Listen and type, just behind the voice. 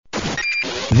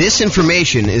This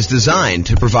information is designed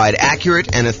to provide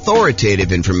accurate and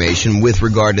authoritative information with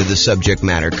regard to the subject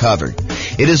matter covered.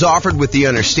 It is offered with the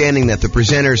understanding that the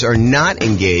presenters are not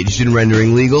engaged in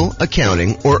rendering legal,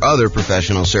 accounting, or other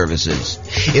professional services.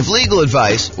 If legal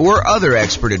advice or other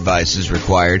expert advice is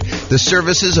required, the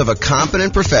services of a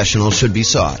competent professional should be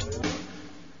sought.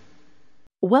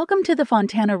 Welcome to the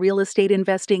Fontana Real Estate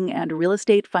Investing and Real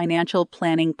Estate Financial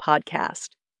Planning Podcast.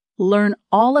 Learn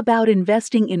all about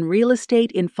investing in real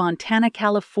estate in Fontana,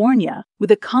 California, with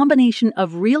a combination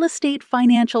of real estate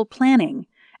financial planning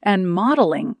and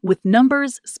modeling with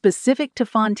numbers specific to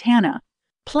Fontana,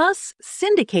 plus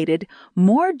syndicated,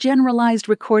 more generalized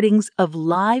recordings of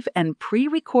live and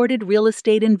pre-recorded real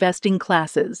estate investing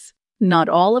classes, not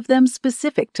all of them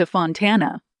specific to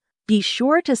Fontana. Be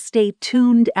sure to stay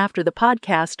tuned after the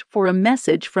podcast for a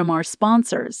message from our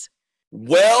sponsors.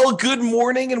 Well, good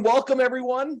morning and welcome,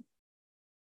 everyone.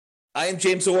 I am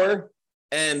James Orr,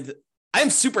 and I'm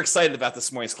super excited about this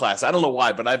morning's class. I don't know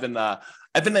why, but I've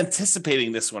been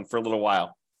anticipating this one for a little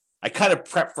while. I kind of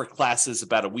prep for classes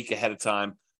about a week ahead of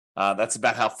time. That's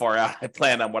about how far out I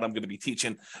plan on what I'm going to be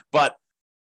teaching. But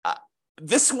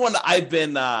this one I've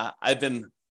been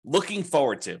looking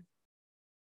forward to.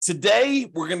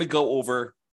 Today we're going to go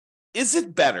over: is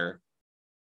it better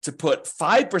to put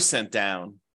 5%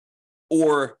 down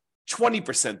or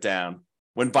 20% down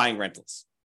when buying rentals?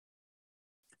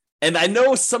 And I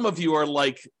know some of you are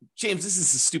like, James, this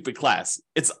is a stupid class.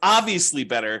 It's obviously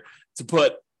better to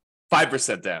put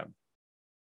 5% down.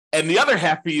 And the other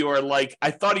half of you are like,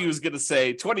 I thought he was going to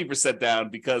say 20%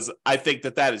 down because I think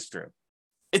that is true.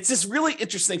 It's this really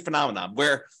interesting phenomenon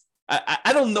where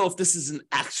I don't know if this is an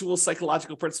actual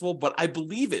psychological principle, but I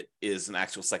believe it is an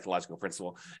actual psychological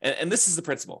principle. And this is the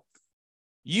principle.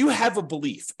 You have a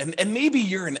belief, and maybe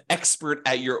you're an expert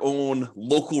at your own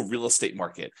local real estate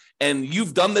market, and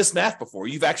you've done this math before.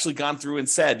 You've actually gone through and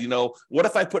said, what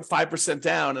if I put 5%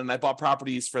 down and I bought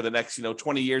properties for the next,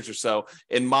 20 years or so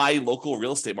in my local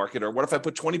real estate market? Or what if I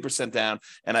put 20% down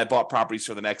and I bought properties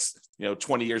for the next,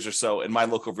 20 years or so in my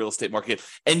local real estate market?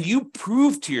 And you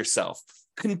prove to yourself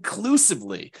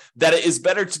conclusively that it is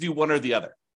better to do one or the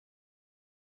other.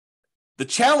 The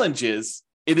challenge is,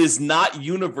 it is not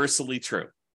universally true.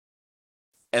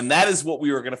 And that is what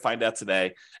we are going to find out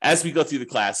today as we go through the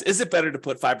class. Is it better to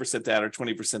put 5% down or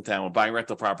 20% down when buying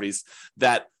rental properties?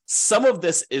 That some of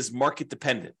this is market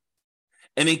dependent.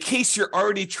 And in case you're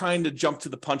already trying to jump to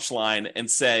the punchline and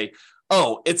say,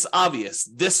 oh, it's obvious,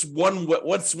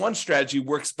 what's one strategy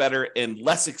works better in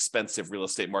less expensive real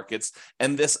estate markets,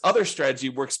 and this other strategy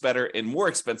works better in more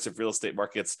expensive real estate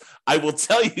markets, I will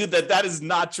tell you that is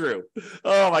not true.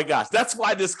 Oh my gosh, that's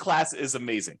why this class is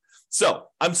amazing. So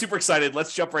I'm super excited.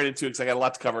 Let's jump right into it because I got a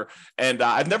lot to cover. And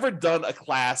I've never done a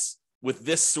class with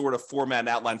this sort of format and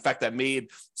outline. In fact, I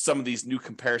made some of these new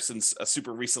comparisons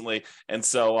super recently. And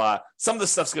so some of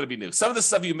this stuff's going to be new. Some of the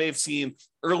stuff you may have seen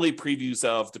early previews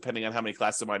of, depending on how many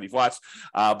classes of mine you've watched.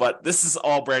 But this is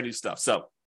all brand new stuff. So, all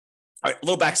right, a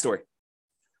little backstory.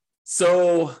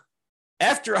 So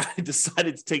after I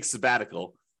decided to take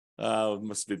sabbatical,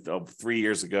 must have been 3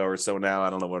 years ago or so now.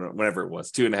 I don't know, whenever it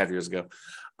was, 2.5 years ago.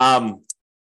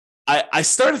 I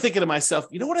started thinking to myself,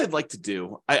 you know what I'd like to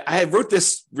do? I wrote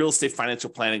this real estate financial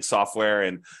planning software,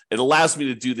 and it allows me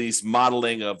to do these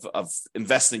modeling of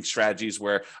investing strategies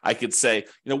where I could say,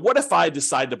 what if I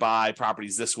decide to buy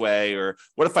properties this way? Or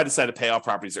what if I decide to pay off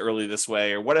properties early this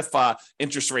way? Or what if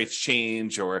interest rates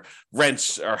change, or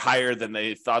rents are higher than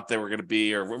they thought they were going to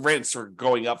be, or rents are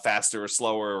going up faster or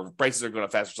slower, or prices are going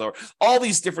up faster or slower? All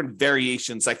these different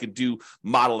variations I could do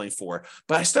modeling for.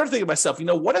 But I started thinking to myself,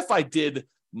 what if I did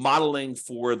modeling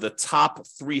for the top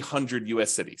 300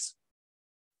 U.S. cities?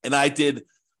 And I did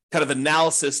kind of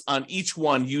analysis on each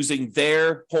one using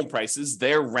their home prices,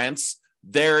 their rents,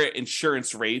 their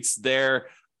insurance rates, their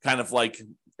kind of like,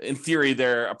 in theory,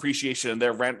 their appreciation and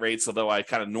their rent rates, although I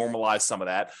kind of normalized some of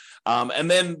that. And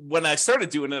then when I started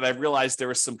doing it, I realized there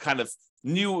was some kind of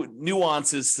new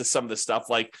nuances to some of this stuff.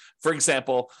 Like, for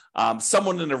example,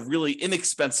 someone in a really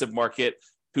inexpensive market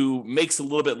who makes a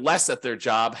little bit less at their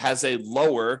job has a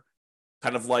lower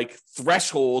kind of like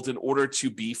threshold in order to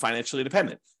be financially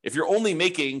independent. If you're only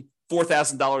making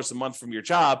 $4,000 a month from your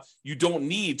job, you don't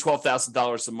need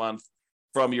 $12,000 a month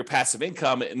from your passive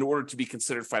income in order to be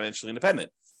considered financially independent.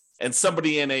 And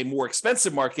somebody in a more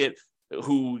expensive market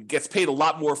who gets paid a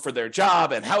lot more for their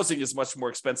job and housing is much more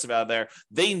expensive out there,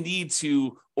 they need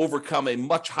to overcome a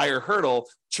much higher hurdle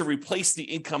to replace the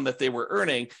income that they were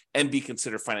earning and be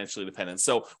considered financially independent.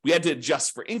 So we had to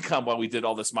adjust for income while we did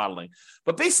all this modeling.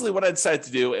 But basically what I decided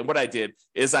to do and what I did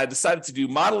is I decided to do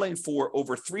modeling for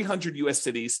over 300 US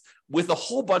cities with a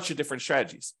whole bunch of different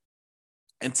strategies.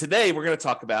 And today we're going to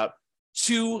talk about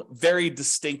two very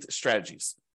distinct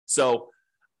strategies. So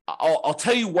I'll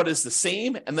tell you what is the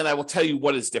same, and then I will tell you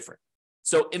what is different.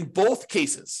 So in both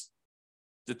cases,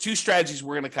 the two strategies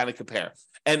we're going to kind of compare.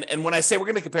 And when I say we're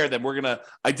going to compare them,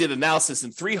 I did analysis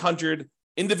in 300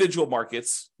 individual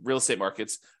markets, real estate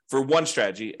markets, for one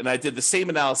strategy. And I did the same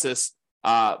analysis.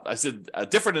 I did a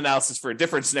different analysis for a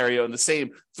different scenario in the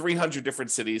same 300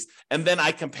 different cities. And then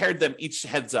I compared them each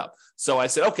heads up. So I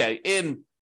said, okay, in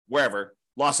wherever,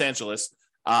 Los Angeles,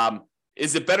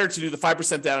 is it better to do the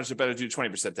 5% down or is it better to do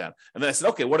 20% down? And then I said,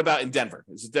 okay, what about in Denver?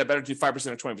 Is it better to do 5%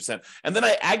 or 20%? And then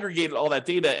I aggregated all that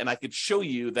data and I could show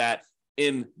you that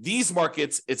in these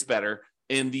markets, it's better.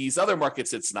 In these other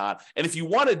markets, it's not. And if you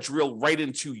want to drill right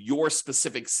into your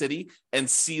specific city and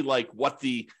see like what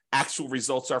the actual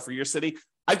results are for your city,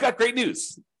 I've got great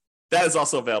news. That is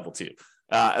also available to you,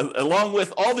 along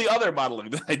with all the other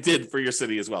modeling that I did for your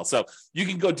city as well. So you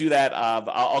can go do that.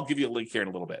 I'll give you a link here in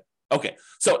a little bit. Okay,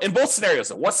 so in both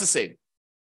scenarios, what's the same?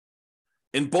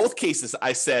 In both cases,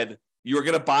 I said you're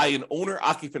going to buy an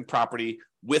owner-occupant property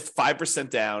with 5%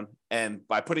 down, and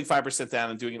by putting 5% down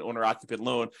and doing an owner-occupant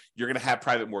loan, you're going to have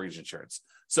private mortgage insurance.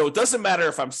 So it doesn't matter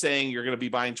if I'm saying you're going to be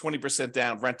buying 20%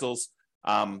 down rentals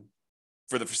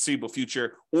for the foreseeable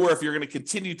future, or if you're going to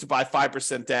continue to buy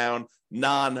 5% down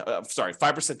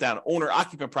 5% down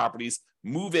owner-occupant properties,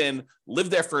 move in, live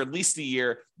there for at least a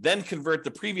year, then convert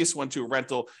the previous one to a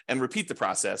rental and repeat the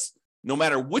process. No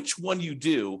matter which one you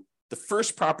do, the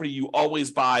first property you always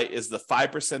buy is the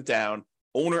 5% down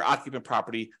owner-occupant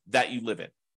property that you live in.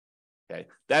 Okay,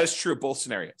 that is true of both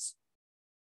scenarios.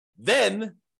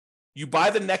 Then you buy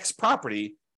the next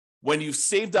property when you've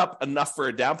saved up enough for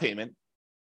a down payment,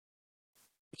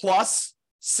 plus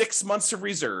 6 months of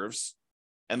reserves,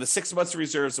 and the 6 months of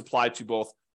reserves apply to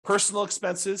both personal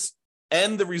expenses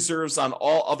and the reserves on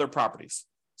all other properties.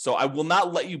 So I will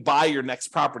not let you buy your next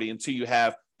property until you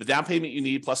have the down payment you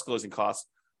need plus closing costs,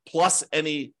 plus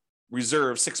any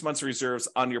reserves, 6 months of reserves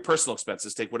on your personal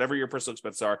expenses. Take whatever your personal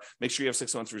expenses are, make sure you have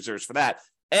 6 months of reserves for that,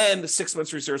 and 6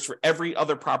 months of reserves for every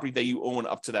other property that you own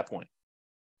up to that point.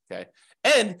 Okay.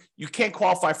 And you can't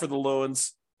qualify for the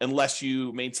loans unless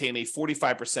you maintain a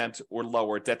 45% or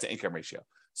lower debt to income ratio.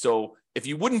 So if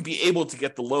you wouldn't be able to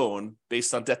get the loan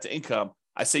based on debt to income,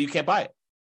 I say you can't buy it.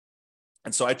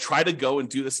 And so I try to go and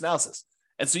do this analysis.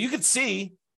 And so you can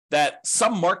see that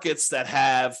some markets that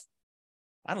have,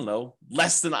 I don't know,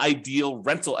 less than ideal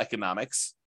rental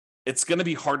economics, it's going to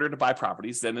be harder to buy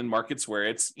properties than in markets where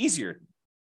it's easier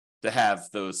to have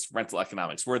those rental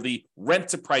economics, where the rent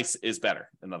to price is better,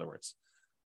 in other words.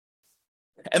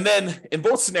 And then in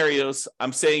both scenarios,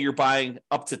 I'm saying you're buying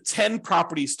up to 10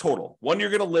 properties total, one you're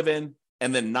going to live in,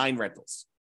 and then 9 rentals.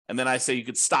 And then I say you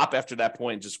could stop after that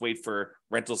point and just wait for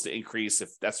rentals to increase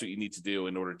if that's what you need to do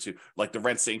in order to, like the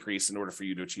rents to increase in order for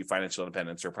you to achieve financial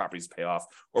independence or properties to pay off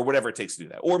or whatever it takes to do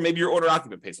that. Or maybe your owner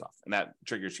occupant pays off and that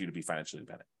triggers you to be financially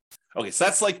independent. Okay, so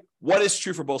that's like what is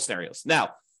true for both scenarios. Now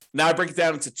I break it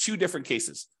down into 2 different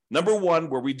cases. Number one,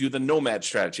 where we do the nomad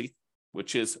strategy,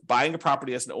 which is buying a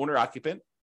property as an owner occupant,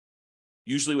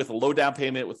 usually with a low down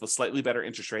payment with a slightly better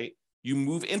interest rate. You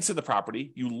move into the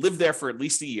property, you live there for at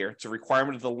least a year. It's a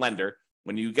requirement of the lender.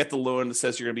 When you get the loan that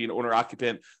says you're going to be an owner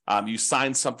occupant, you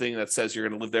sign something that says you're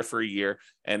going to live there for a year.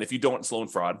 And if you don't, it's loan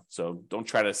fraud. So don't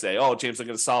try to say, oh, James, I'm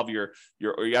going to solve or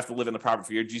you have to live in the property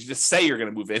for a year. You just say you're going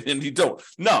to move in and you don't.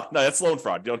 No, that's loan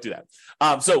fraud. You don't do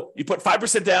that. So you put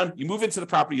 5% down, you move into the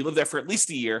property, you live there for at least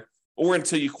a year or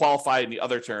until you qualify in the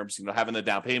other terms, having the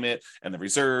down payment and the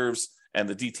reserves and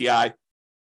the DTI.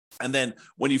 And then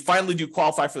when you finally do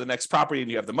qualify for the next property and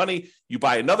you have the money, you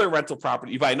buy another rental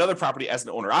property, you buy another property as an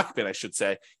owner occupant, I should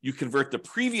say, you convert the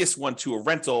previous one to a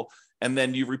rental, and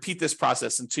then you repeat this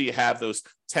process until you have those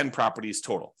 10 properties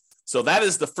total. So that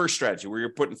is the first strategy where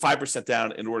you're putting 5%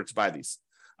 down in order to buy these.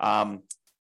 And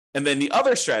then the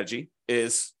other strategy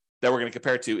is that we're going to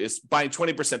compare it to is buying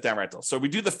 20% down rental. So we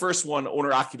do the first one,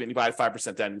 owner occupant, you buy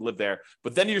 5% down, you live there,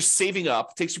 but then you're saving up.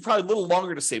 It takes you probably a little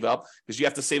longer to save up because you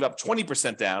have to save up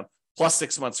 20% down plus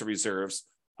 6 months of reserves,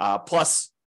 plus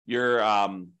your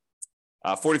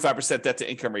 45% debt to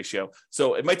income ratio.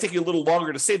 So it might take you a little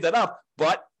longer to save that up,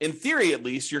 but in theory, at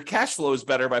least, your cash flow is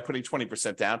better by putting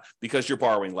 20% down because you're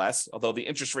borrowing less, although the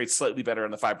interest rate's slightly better on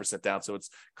the 5% down. So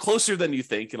it's closer than you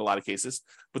think in a lot of cases.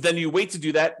 But then you wait to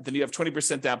do that. Then you have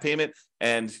 20% down payment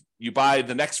and you buy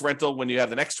the next rental when you have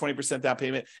the next 20% down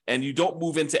payment, and you don't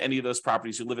move into any of those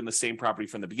properties. You live in the same property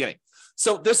from the beginning.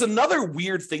 So there's another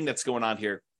weird thing that's going on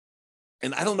here.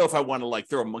 And I don't know if I want to like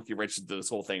throw a monkey wrench into this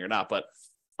whole thing or not, but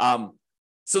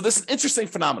so this is an interesting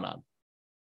phenomenon.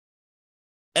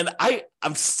 And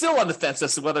I'm still on the fence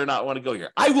as to whether or not I want to go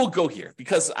here. I will go here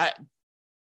because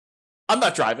I'm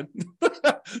not driving.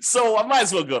 So I might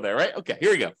as well go there, right? Okay,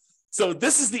 here we go. So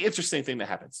this is the interesting thing that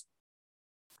happens.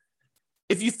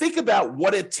 If you think about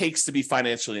what it takes to be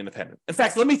financially independent. In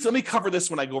fact, let me cover this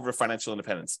when I go over financial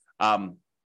independence,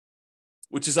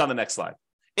 which is on the next slide.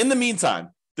 In the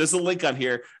meantime, there's a link on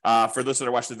here for those that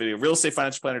are watching the video,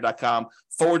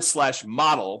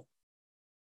 realestatefinancialplanner.com/model.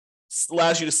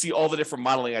 Allows you to see all the different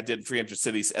modeling I did in 300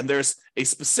 cities. And there's a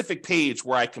specific page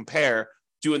where I compare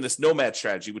doing this nomad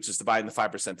strategy, which is to buying the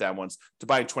 5% down ones, to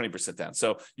buying 20% down.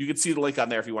 So you can see the link on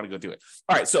there if you want to go do it.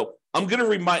 All right, so I'm going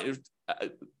to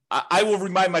I will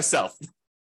remind myself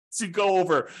to go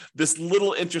over this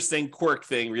little interesting quirk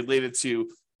thing related to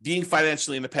being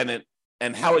financially independent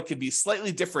and how it could be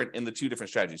slightly different in the two different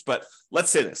strategies. But let's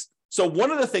say this. So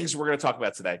one of the things we're going to talk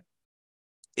about today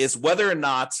is whether or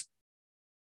not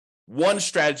one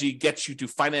strategy gets you to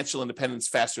financial independence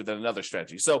faster than another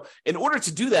strategy. So in order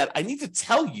to do that, I need to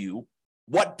tell you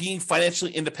what being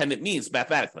financially independent means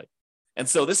mathematically. And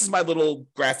so this is my little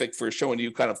graphic for showing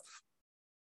you kind of,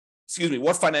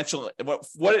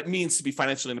 what it means to be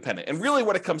financially independent. And really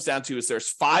what it comes down to is there's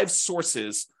 5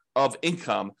 sources of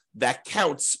income that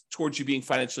counts towards you being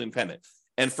financially independent.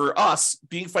 And for us,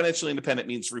 being financially independent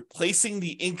means replacing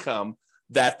the income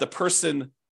that the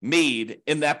person made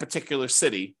in that particular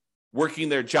city working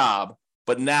their job,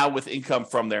 but now with income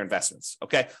from their investments.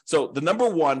 Okay. So the number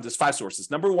one, there's 5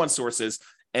 sources. Number one source is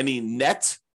any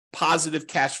net positive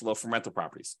cash flow from rental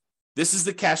properties. This is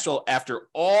the cash flow after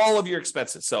all of your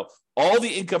expenses. So all the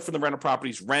income from the rental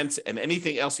properties, rent, and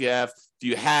anything else you have. If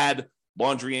you had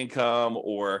laundry income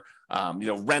or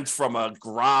rent from a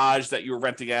garage that you were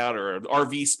renting out, or an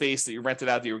RV space that you rented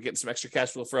out that you were getting some extra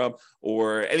cash flow from,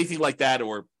 or anything like that,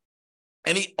 or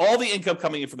all the income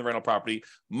coming in from the rental property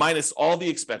minus all the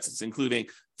expenses, including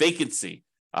vacancy,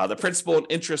 the principal and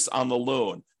interest on the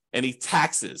loan, any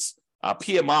taxes,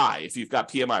 PMI, if you've got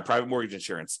PMI, private mortgage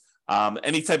insurance,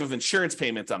 any type of insurance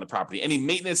payment on the property, any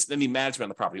maintenance, any management on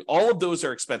the property, all of those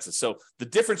are expenses. So the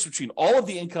difference between all of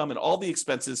the income and all the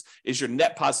expenses is your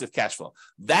net positive cash flow.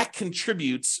 That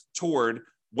contributes toward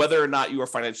whether or not you are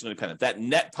financially independent. That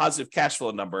net positive cash flow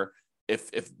number,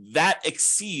 if that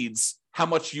exceeds how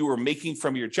much you are making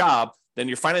from your job, then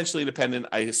you're financially independent.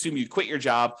 I assume you quit your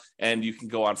job and you can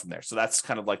go on from there. So that's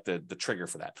kind of like the trigger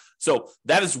for that. So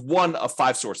that is one of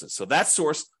 5 sources. So that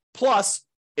source, plus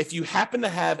if you happen to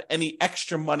have any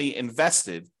extra money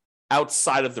invested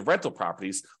outside of the rental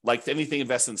properties, like anything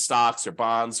invested in stocks or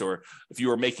bonds, or if you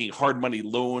were making hard money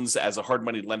loans as a hard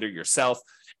money lender yourself,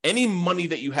 any money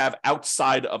that you have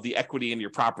outside of the equity in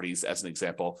your properties, as an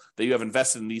example, that you have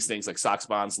invested in these things like stocks,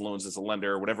 bonds, loans as a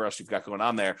lender, or whatever else you've got going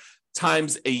on there,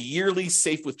 times a yearly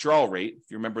safe withdrawal rate.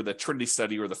 If you remember the Trinity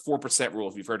study or the 4% rule,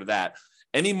 if you've heard of that,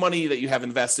 any money that you have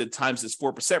invested times this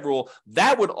 4% rule,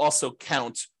 that would also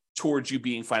count towards you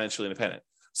being financially independent.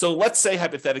 So let's say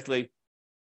hypothetically,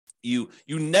 you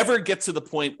never get to the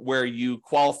point where you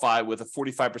qualify with a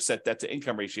 45% debt to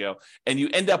income ratio and you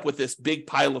end up with this big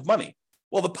pile of money.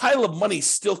 Well, the pile of money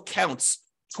still counts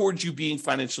towards you being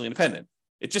financially independent.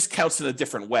 It just counts in a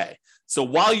different way. So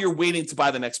while you're waiting to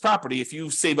buy the next property, if you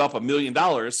save up $1 million,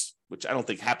 which I don't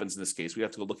think happens in this case, we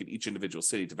have to go look at each individual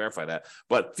city to verify that.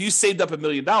 But if you saved up $1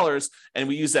 million and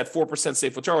we use that 4%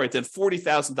 safe withdrawal rate, then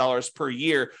 $40,000 per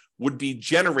year would be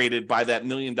generated by that $1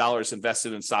 million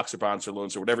invested in stocks or bonds or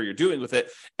loans or whatever you're doing with it.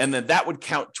 And then that would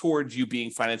count towards you being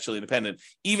financially independent,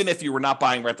 even if you were not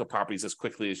buying rental properties as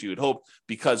quickly as you would hope,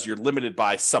 because you're limited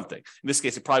by something. In this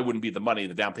case, it probably wouldn't be the money,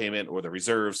 the down payment or the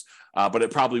reserves, but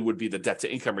it probably would be the debt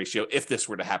to income ratio if this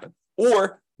were to happen.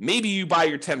 Or maybe you buy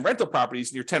your 10 rental properties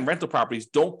and your 10 rental properties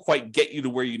don't quite get you to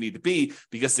where you need to be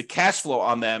because the cash flow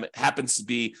on them happens to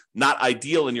be not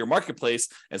ideal in your marketplace.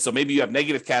 And so maybe you have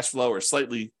negative cash flow or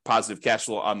slightly positive cash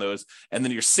flow on those. And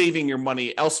then you're saving your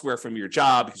money elsewhere from your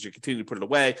job because you're continuing to put it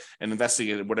away and investing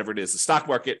in whatever it is, the stock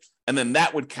market. And then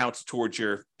that would count towards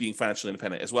your being financially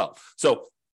independent as well. So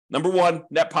Number one,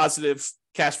 net positive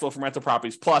cash flow from rental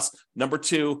properties, plus number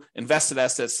two, invested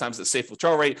assets times the safe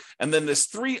withdrawal rate. And then there's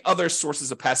three other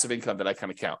sources of passive income that I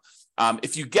kind of count.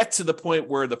 If you get to the point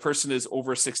where the person is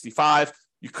over 65,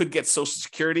 you could get Social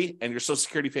Security, and your Social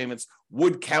Security payments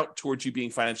would count towards you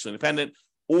being financially independent.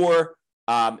 Or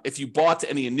if you bought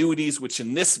any annuities, which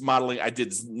in this modeling, I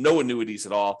did no annuities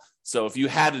at all. So if you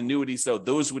had annuities, though,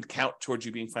 those would count towards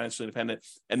you being financially independent.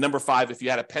 And number five, if you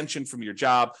had a pension from your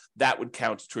job, that would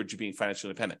count towards you being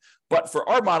financially independent. But for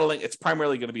our modeling, it's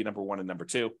primarily going to be number one and number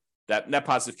two, that net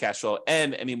positive cash flow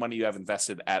and any money you have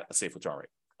invested at a safe withdrawal rate.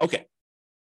 Okay.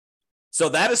 So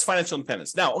that is financial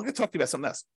independence. Now, I'm going to talk to you about something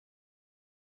else.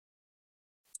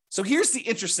 So here's the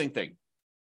interesting thing.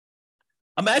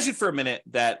 Imagine for a minute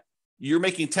that you're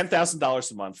making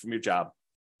 $10,000 a month from your job.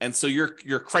 And so your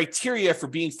criteria for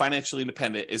being financially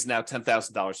independent is now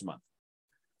 $10,000 a month.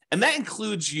 And that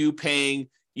includes you paying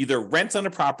either rent on a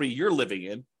property you're living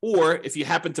in, or if you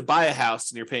happen to buy a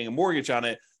house and you're paying a mortgage on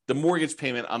it, the mortgage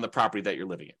payment on the property that you're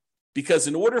living in. Because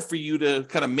in order for you to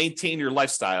kind of maintain your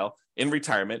lifestyle in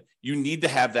retirement, you need to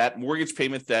have that mortgage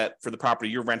payment that for the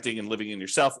property you're renting and living in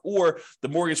yourself, or the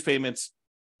mortgage payments.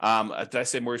 Did I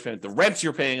say mortgage payment? The rent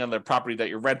you're paying on the property that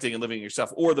you're renting and living in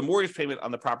yourself, or the mortgage payment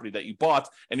on the property that you bought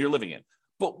and you're living in.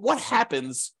 But what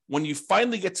happens when you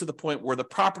finally get to the point where the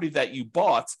property that you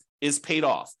bought is paid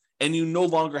off and you no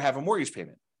longer have a mortgage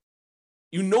payment?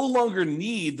 You no longer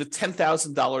need the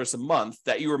 $10,000 a month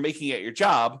that you were making at your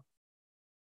job,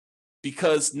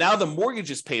 because now the mortgage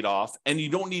is paid off and you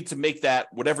don't need to make that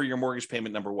whatever your mortgage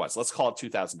payment number was. Let's call it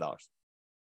 $2,000.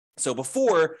 So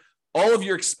before, all of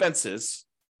your expenses,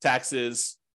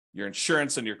 taxes, your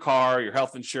insurance on your car, your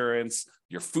health insurance,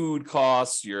 your food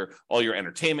costs, all your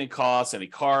entertainment costs, any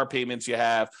car payments you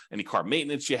have, any car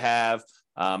maintenance you have,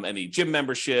 any gym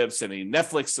memberships, any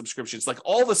Netflix subscriptions, like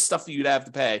all the stuff that you'd have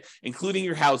to pay, including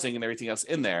your housing and everything else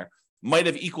in there, might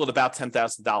have equaled about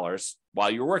 $10,000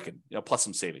 while you were working, plus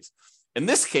some savings. In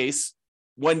this case,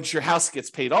 once your house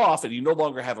gets paid off and you no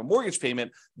longer have a mortgage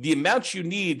payment, the amount you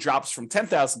need drops from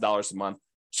 $10,000 a month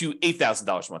to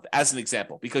 $8,000 a month, as an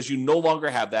example, because you no longer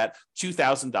have that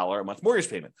 $2,000 a month mortgage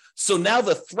payment. So now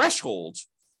the threshold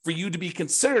for you to be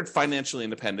considered financially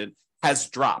independent has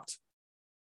dropped.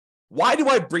 Why do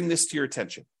I bring this to your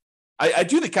attention? I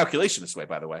do the calculation this way,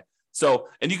 by the way. So,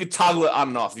 and you could toggle it on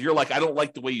and off. If you're like, I don't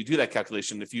like the way you do that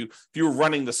calculation. If you were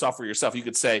running the software yourself, you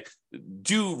could say,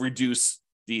 do reduce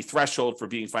the threshold for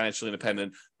being financially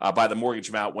independent by the mortgage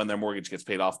amount when their mortgage gets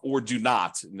paid off, or do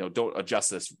not, don't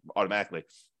adjust this automatically.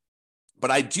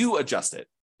 But I do adjust it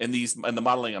in the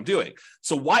modeling I'm doing.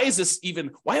 So why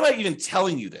am I even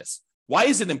telling you this? Why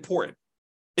is it important?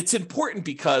 It's important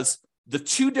because the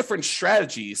two different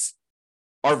strategies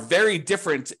are very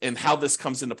different in how this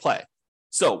comes into play.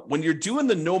 So when you're doing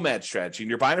the nomad strategy and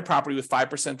you're buying a property with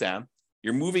 5% down,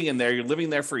 you're moving in there, you're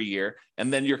living there for a year,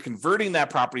 and then you're converting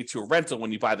that property to a rental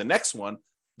when you buy the next one,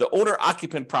 the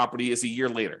owner-occupant property is a year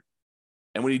later.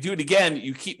 And when you do it again,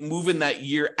 you keep moving that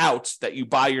year out that you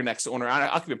buy your next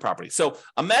owner-occupant property. So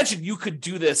imagine you could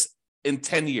do this in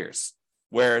 10 years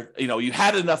where you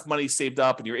had enough money saved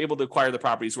up and you're able to acquire the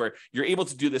properties where you're able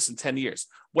to do this in 10 years.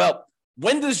 Well,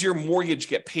 when does your mortgage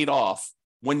get paid off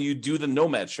when you do the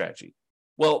nomad strategy?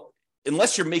 Well,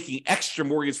 unless you're making extra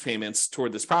mortgage payments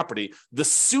toward this property, the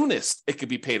soonest it could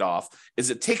be paid off is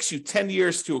it takes you 10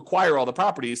 years to acquire all the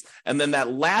properties. And then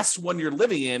that last one you're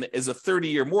living in is a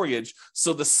 30-year mortgage.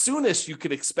 So the soonest you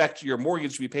could expect your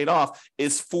mortgage to be paid off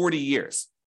is 40 years.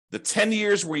 The 10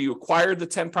 years where you acquired the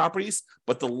 10 properties,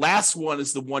 but the last one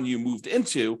is the one you moved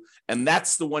into. And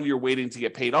that's the one you're waiting to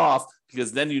get paid off,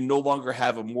 because then you no longer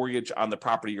have a mortgage on the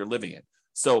property you're living in.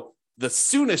 So the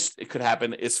soonest it could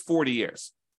happen is 40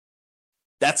 years.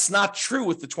 That's not true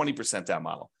with the 20% down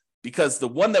model, because the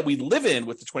one that we live in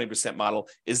with the 20% model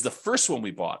is the first one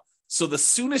we bought. So the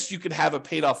soonest you could have a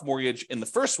paid off mortgage in the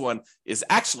first one is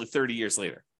actually 30 years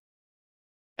later.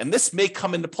 And this may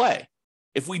come into play.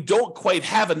 If we don't quite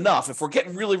have enough, if we're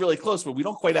getting really, really close, but we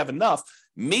don't quite have enough,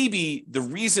 maybe the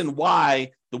reason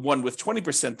why the one with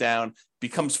 20% down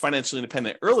becomes financially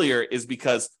independent earlier is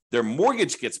because their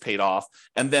mortgage gets paid off,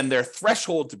 and then their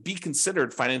threshold to be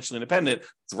considered financially independent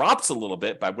drops a little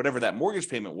bit by whatever that mortgage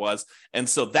payment was. And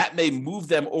so that may move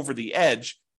them over the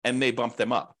edge and may bump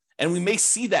them up. And we may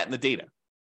see that in the data.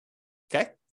 Okay.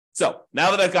 So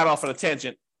now that I've got off on a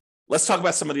tangent, let's talk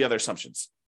about some of the other assumptions.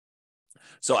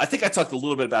 So I think I talked a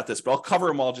little bit about this, but I'll cover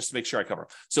them all just to make sure I cover them.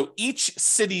 So each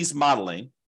city's modeling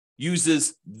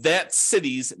uses that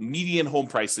city's median home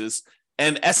prices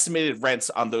and estimated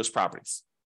rents on those properties.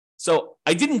 So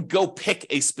I didn't go pick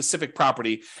a specific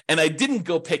property, and I didn't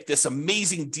go pick this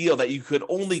amazing deal that you could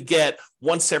only get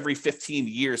once every 15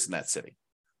 years in that city.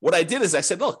 What I did is I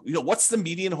said, look, what's the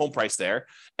median home price there?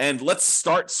 And let's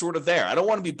start sort of there. I don't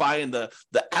want to be buying the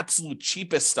absolute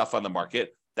cheapest stuff on the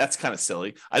market. That's kind of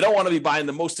silly. I don't want to be buying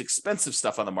the most expensive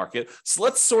stuff on the market. So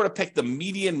let's sort of pick the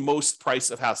median most price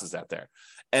of houses out there.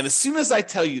 And as soon as I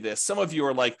tell you this, some of you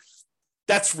are like,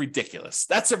 that's ridiculous.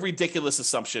 That's a ridiculous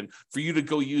assumption for you to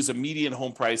go use a median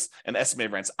home price and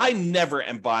estimated rents. I never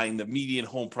am buying the median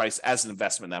home price as an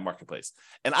investment in that marketplace.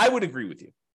 And I would agree with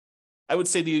you. I would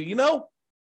say to you,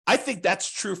 I think that's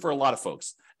true for a lot of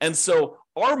folks. And so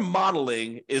our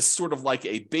modeling is sort of like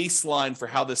a baseline for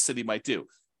how this city might do.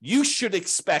 You should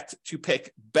expect to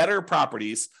pick better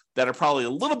properties that are probably a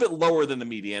little bit lower than the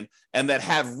median and that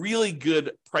have really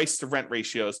good price to rent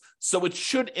ratios. So it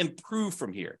should improve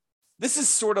from here. This is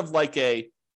sort of like if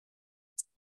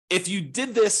you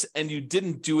did this and you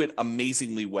didn't do it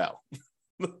amazingly well,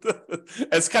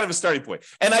 as kind of a starting point.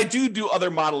 And I do other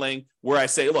modeling where I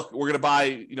say, look, we're going to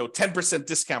buy, 10%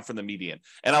 discount from the median.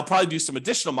 And I'll probably do some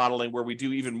additional modeling where we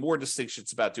do even more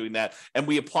distinctions about doing that. And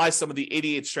we apply some of the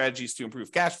 88 strategies to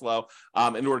improve cash flow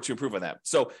in order to improve on that.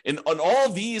 So on all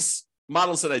these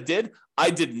models that I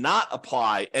did not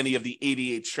apply any of the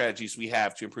 88 strategies we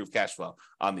have to improve cash flow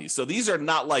on these. So these are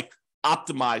not like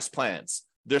optimized plans.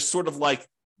 They're sort of like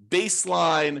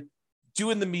baseline,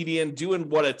 doing the median, doing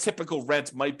what a typical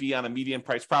rent might be on a median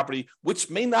price property, which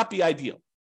may not be ideal.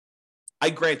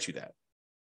 I grant you that.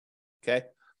 Okay.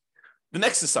 The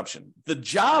next assumption, the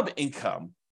job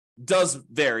income does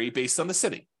vary based on the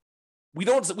city. We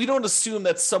don't assume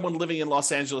that someone living in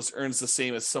Los Angeles earns the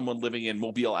same as someone living in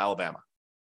Mobile, Alabama.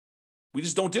 We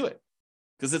just don't do it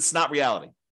because it's not reality.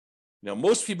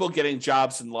 Most people getting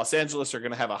jobs in Los Angeles are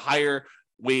going to have a higher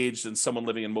wage than someone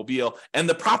living in Mobile, and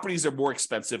the properties are more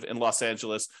expensive in Los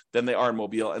Angeles than they are in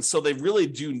Mobile, and so they really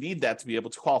do need that to be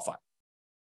able to qualify.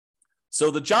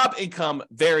 So the job income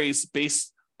varies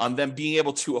based on them being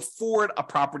able to afford a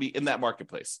property in that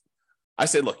marketplace. I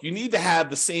say, look, you need to have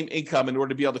the same income in order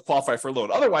to be able to qualify for a loan.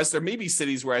 Otherwise, there may be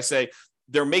cities where I say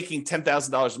they're making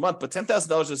 $10,000 a month, but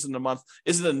 $10,000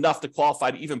 isn't enough to qualify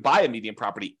to even buy a median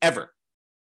property ever.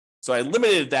 So I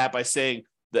limited that by saying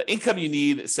the income you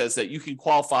need says that you can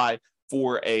qualify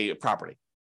for a property,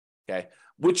 okay?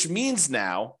 Which means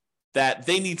now that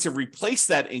they need to replace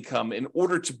that income in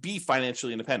order to be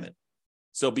financially independent.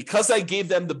 So because I gave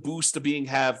them the boost of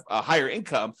have a higher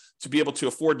income to be able to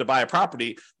afford to buy a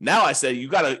property, now I say you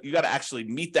gotta actually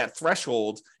meet that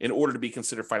threshold in order to be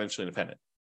considered financially independent.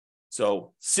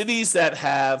 So cities that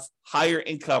have higher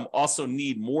income also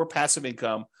need more passive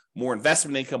income, more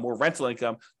investment income, more rental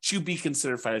income to be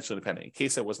considered financially independent, in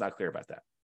case I was not clear about that.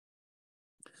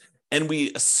 And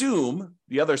we assume,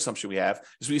 the other assumption we have,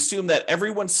 is we assume that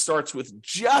everyone starts with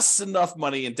just enough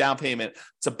money in down payment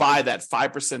to buy that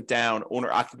 5% down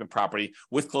owner-occupant property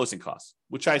with closing costs,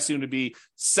 which I assume to be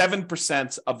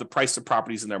 7% of the price of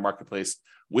properties in their marketplace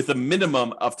with a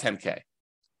minimum of $10K.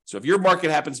 So if your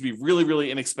market happens to be really,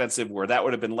 really inexpensive, where that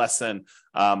would have been less than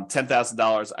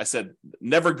 $10,000, I said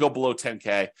never go below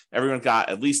 $10K. Everyone got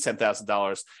at least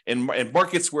 $10,000. In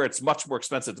markets where it's much more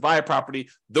expensive to buy a property,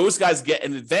 those guys get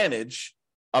an advantage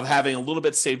of having a little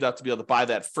bit saved up to be able to buy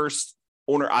that first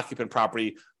owner-occupant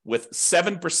property with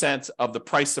 7% of the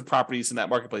price of properties in that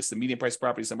marketplace, the median price of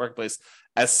properties in the marketplace,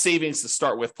 as savings to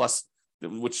start with, plus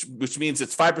which means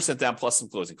it's 5% down plus some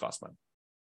closing cost money.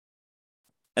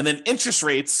 And then interest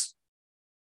rates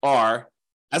are,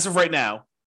 as of right now,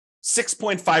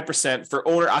 6.5% for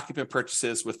owner-occupant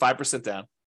purchases with 5% down,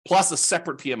 plus a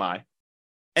separate PMI,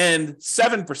 and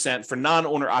 7% for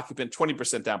non-owner-occupant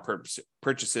 20% down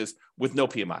purchases with no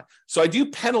PMI. So I do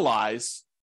penalize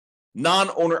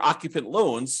non-owner-occupant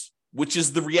loans, which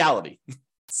is the reality.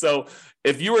 So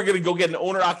if you were going to go get an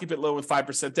owner-occupant loan with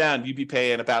 5% down, you'd be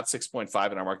paying about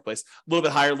 6.5 in our marketplace, a little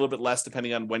bit higher, a little bit less,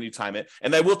 depending on when you time it.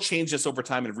 And I will change this over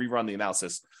time and rerun the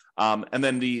analysis. And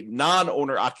then the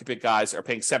non-owner-occupant guys are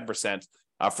paying 7%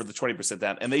 for the 20%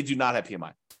 down, and they do not have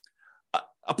PMI.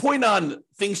 A point on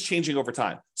things changing over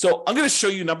time. So I'm going to show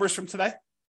you numbers from today.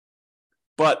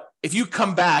 But if you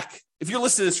come back, if you're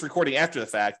listening to this recording after the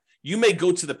fact, you may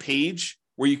go to the page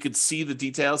where you could see the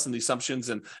details and the assumptions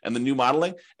and the new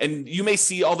modeling, and you may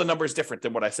see all the numbers different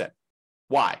than what I said.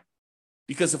 Why?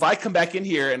 Because if I come back in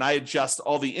here and I adjust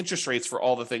all the interest rates for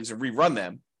all the things and rerun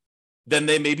them, then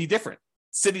they may be different.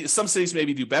 Some cities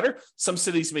maybe do better, some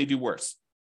cities may do worse.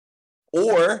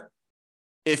 Or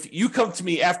if you come to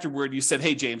me afterward, you said,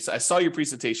 hey, James, I saw your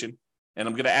presentation, and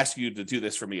I'm going to ask you to do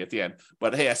this for me at the end,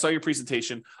 but hey, I saw your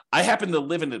presentation. I happen to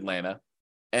live in Atlanta,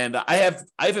 And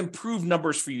I've improved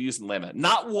numbers for you using Lana,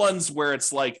 not ones where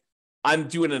it's like I'm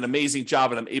doing an amazing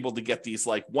job and I'm able to get these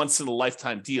like once in a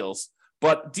lifetime deals,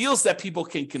 but deals that people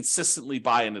can consistently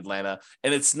buy in Atlanta.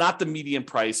 And it's not the median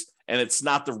price and it's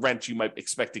not the rent you might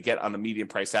expect to get on the median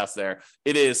price house there.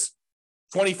 It is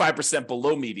 25%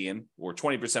 below median or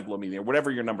 20% below median, or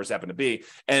whatever your numbers happen to be.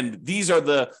 And these are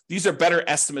better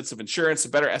estimates of insurance,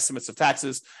 better estimates of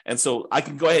taxes. And so I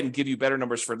can go ahead and give you better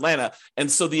numbers for Atlanta. And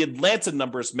so the Atlanta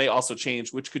numbers may also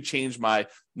change, which could change my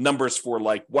numbers for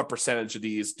like what percentage of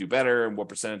these do better and what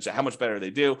percentage, how much better they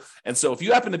do. And so if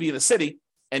you happen to be in the city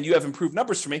and you have improved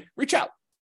numbers for me, reach out.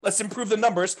 Let's improve the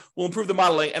numbers. We'll improve the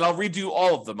modeling, and I'll redo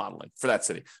all of the modeling for that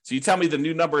city. So you tell me the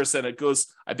new numbers, and it goes.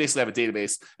 I basically have a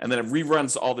database, and then it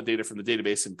reruns all the data from the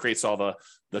database and creates all the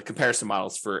comparison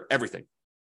models for everything.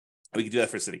 We can do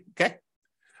that for a city, okay?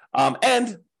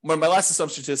 And one of my last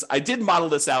assumptions is I did model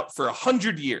this out for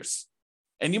 100 years.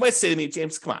 And you might say to me,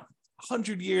 James, come on,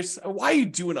 100 years? Why are you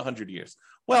doing 100 years?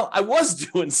 Well, I was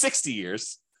doing 60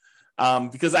 years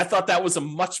because I thought that was a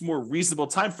much more reasonable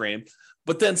time frame.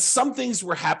 But then some things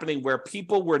were happening where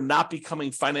people were not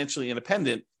becoming financially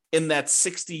independent in that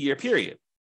 60-year period.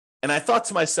 And I thought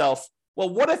to myself, well,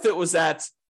 what if it was at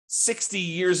 60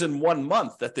 years and 1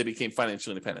 month that they became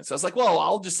financially independent? So I was like, well,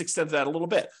 I'll just extend that a little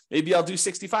bit. Maybe I'll do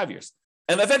 65 years.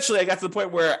 And eventually I got to the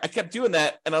point where I kept doing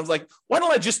that. And I was like, why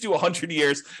don't I just do 100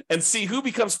 years and see who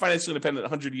becomes financially independent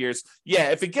 100 years?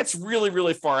 Yeah, if it gets really,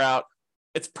 really far out,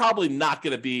 it's probably not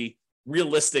going to be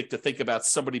realistic to think about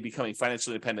somebody becoming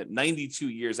financially independent 92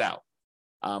 years out.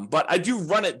 But I do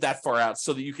run it that far out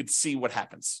so that you could see what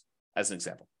happens as an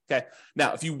example. Okay.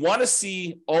 Now, if you want to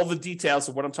see all the details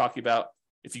of what I'm talking about,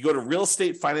 if you go to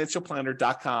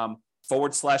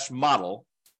realestatefinancialplanner.com/model,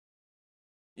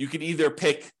 you can either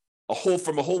pick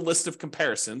from a whole list of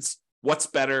comparisons, what's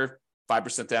better,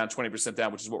 5% down, 20%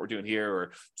 down, which is what we're doing here,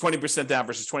 or 20% down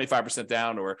versus 25%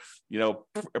 down, or,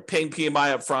 paying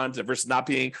PMI up front versus not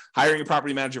hiring a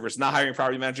property manager versus not hiring a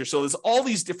property manager. So there's all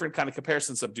these different kind of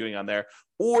comparisons I'm doing on there,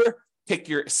 or pick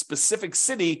your specific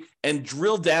city and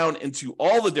drill down into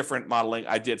all the different modeling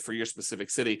I did for your specific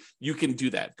city. You can do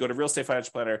that. Go to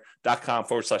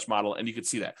realestatefinancialplanner.com/model and you can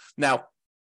see that. Now,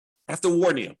 I have to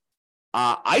warn you,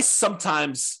 I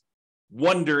sometimes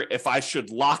wonder if I should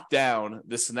lock down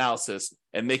this analysis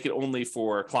and make it only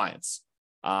for clients.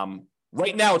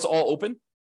 Right now, it's all open,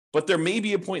 but there may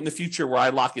be a point in the future where I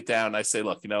lock it down and I say,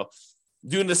 look,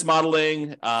 doing this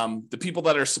modeling, the people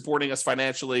that are supporting us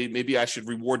financially, maybe I should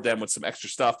reward them with some extra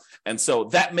stuff. And so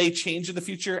that may change in the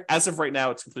future. As of right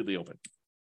now, it's completely open.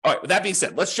 All right, with that being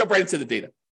said, let's jump right into the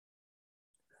data.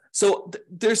 So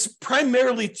there's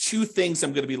primarily two things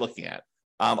I'm going to be looking at.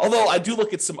 Although I do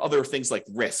look at some other things like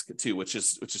risk too, which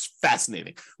is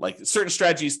fascinating. Like certain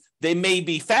strategies, they may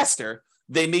be faster,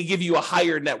 they may give you a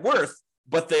higher net worth,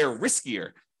 but they're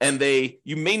riskier, and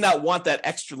you may not want that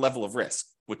extra level of risk,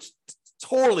 which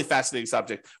totally fascinating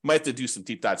subject. Might have to do some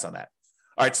deep dives on that.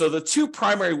 All right, so the two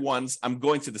primary ones I'm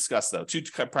going to discuss, though, two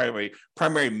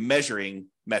primary measuring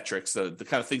metrics, the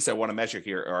kind of things I want to measure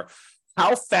here are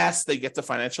how fast they get to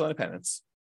financial independence,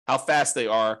 how fast they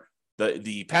are.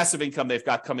 The passive income they've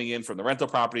got coming in from the rental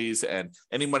properties and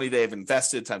any money they've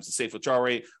invested times the safe withdrawal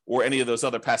rate, or any of those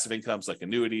other passive incomes like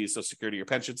annuities, Social Security, or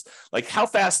pensions. Like how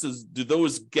fast do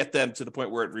those get them to the point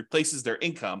where it replaces their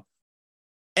income?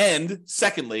 And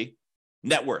secondly,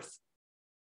 net worth.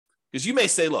 Because you may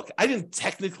say, look, I didn't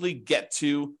technically get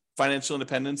to financial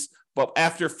independence, but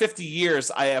after 50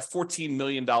 years, I have $14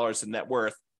 million in net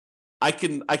worth. I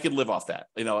can live off that.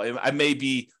 I may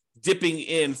be dipping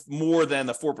in more than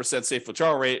the 4% safe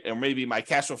withdrawal rate, and maybe my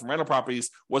cash flow from rental properties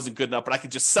wasn't good enough, but I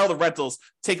could just sell the rentals,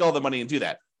 take all the money and do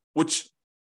that, which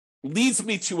leads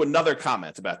me to another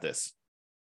comment about this.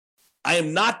 I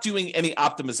am not doing any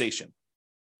optimization.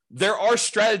 There are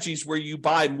strategies where you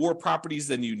buy more properties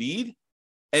than you need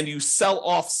and you sell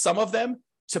off some of them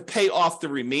to pay off the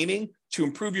remaining to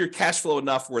improve your cash flow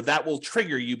enough where that will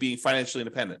trigger you being financially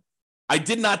independent. I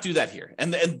did not do that here.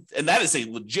 And that is a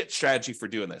legit strategy for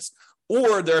doing this.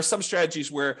 Or there are some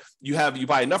strategies where you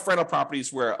buy enough rental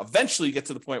properties where eventually you get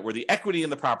to the point where the equity in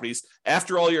the properties,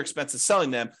 after all your expenses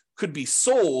selling them, could be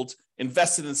sold,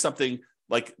 invested in something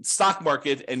like stock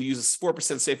market, and use a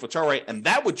 4% safe withdrawal rate, and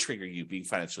that would trigger you being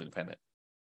financially independent.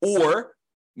 Or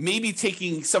maybe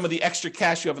taking some of the extra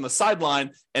cash you have on the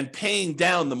sideline and paying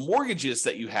down the mortgages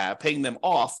that you have, paying them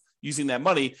off, using that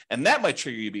money, and that might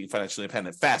trigger you being financially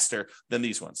independent faster than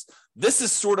these ones. This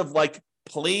is sort of like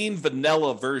plain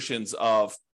vanilla versions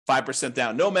of 5%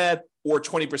 down Nomad, or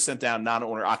 20% down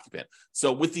non-owner occupant.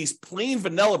 So with these plain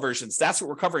vanilla versions, that's what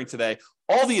we're covering today.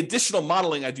 All the additional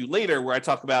modeling I do later, where I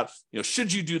talk about,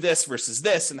 should you do this versus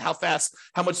this, and how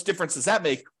much difference does that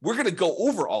make? We're going to go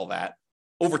over all that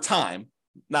over time,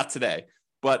 not today,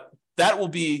 but that will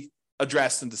be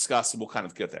addressed and discussed, and we'll kind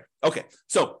of get there. Okay,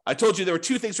 so I told you there were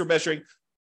two things we're measuring: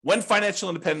 when financial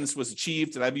independence was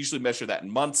achieved, and I usually measure that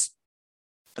in months,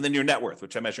 and then your net worth,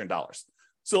 which I measure in dollars.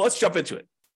 So let's jump into it.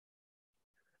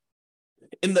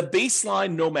 In the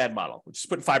baseline Nomad model, which is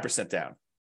putting 5% down,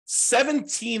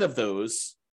 17 of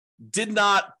those did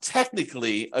not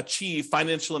technically achieve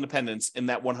financial independence in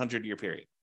that 100-year period,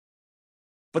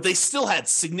 but they still had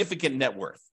significant net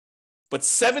worth. But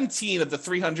 17 of the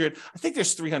 300, I think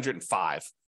there's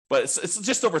 305, but it's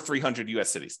just over 300 U.S.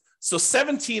 cities. So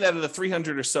 17 out of the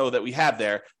 300 or so that we have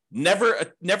there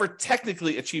never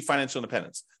technically achieved financial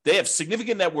independence. They have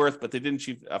significant net worth, but they didn't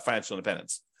achieve financial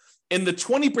independence. In the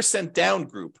 20% down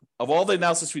group, of all the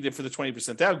analysis we did for the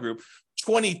 20% down group,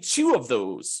 22 of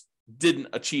those didn't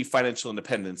achieve financial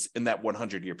independence in that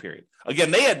 100-year period.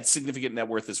 Again, they had significant net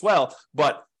worth as well,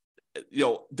 but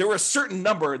there were a certain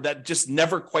number that just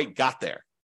never quite got there.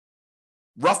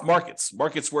 Rough markets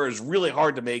where it's really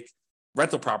hard to make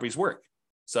rental properties work.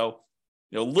 So,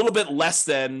 a little bit less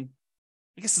than,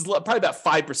 I guess it's probably about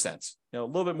 5%, a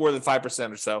little bit more than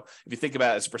 5% or so. If you think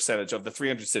about it as a percentage of the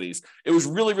 300 cities, it was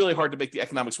really, really hard to make the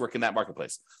economics work in that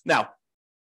marketplace. Now,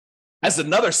 as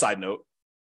another side note,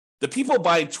 the people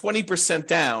buying 20%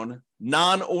 down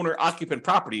non-owner occupant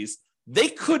properties, they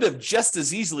could have just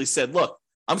as easily said, look,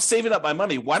 I'm saving up my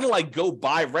money. Why don't I go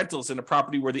buy rentals in a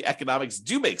property where the economics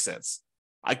do make sense?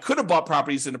 I could have bought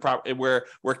properties in a property where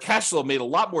cash flow made a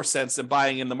lot more sense than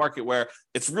buying in the market where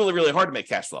it's really, really hard to make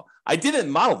cash flow. I didn't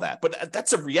model that, but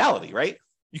that's a reality, right?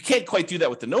 You can't quite do that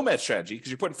with the Nomad strategy because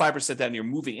you're putting 5% down and you're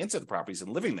moving into the properties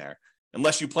and living there.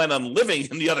 Unless you plan on living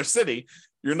in the other city,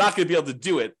 you're not going to be able to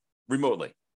do it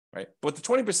remotely, right? But the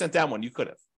 20% down one, you could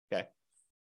have, okay?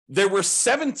 There were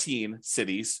 17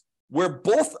 cities where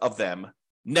both of them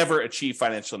never achieved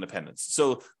financial independence.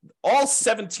 So all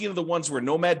 17 of the ones where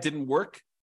Nomad didn't work,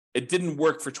 it didn't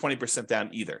work for 20% down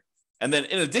either. And then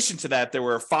in addition to that, there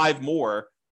were 5 more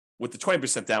with the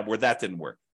 20% down where that didn't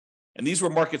work. And these were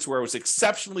markets where it was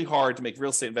exceptionally hard to make real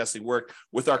estate investing work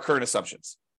with our current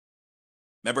assumptions.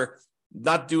 Remember,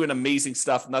 not doing amazing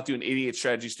stuff, not doing 88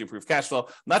 strategies to improve cash flow,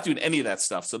 not doing any of that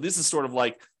stuff. So this is sort of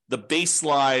like the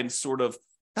baseline sort of,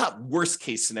 not worst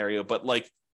case scenario, but like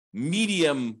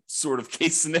medium sort of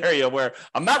case scenario where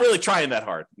I'm not really trying that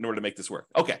hard in order to make this work.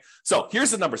 Okay, so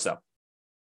here's the numbers though.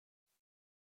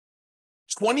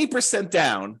 20%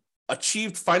 down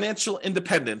achieved financial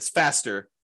independence faster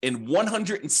in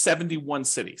 171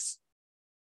 cities.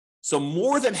 So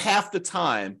more than half the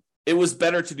time, it was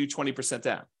better to do 20%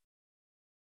 down.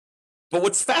 But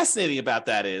what's fascinating about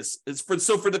that is for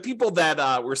the people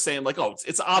that were saying like, oh,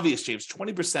 it's obvious, James,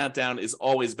 20% down is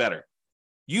always better.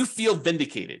 You feel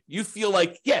vindicated. You feel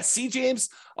like, yeah, see, James,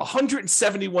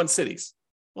 171 cities.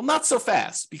 Well, not so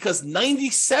fast, because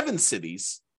 97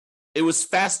 cities, it was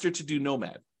faster to do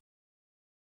Nomad.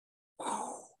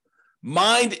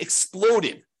 Mind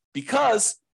exploded,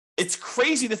 because it's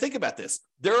crazy to think about this.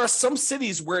 There are some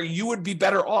cities where you would be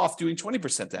better off doing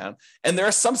 20% down, and there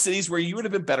are some cities where you would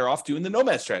have been better off doing the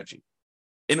Nomad strategy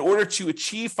in order to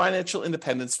achieve financial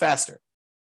independence faster.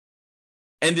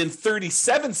 And in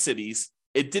 37 cities,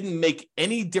 it didn't make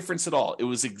any difference at all. It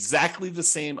was exactly the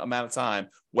same amount of time,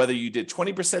 whether you did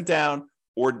 20% down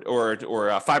or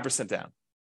 5% down.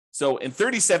 So in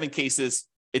 37 cases,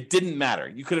 it didn't matter.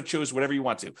 You could have chose whatever you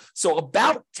want to. So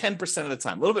about 10% of the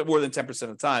time, a little bit more than 10% of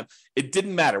the time, it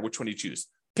didn't matter which one you choose.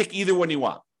 Pick either one you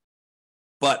want.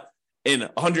 But in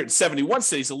 171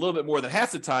 cities, a little bit more than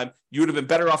half the time, you would have been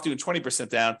better off doing 20%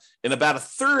 down. In about a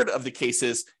third of the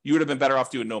cases, you would have been better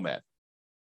off doing Nomad.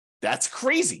 That's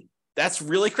crazy. That's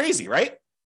really crazy, right?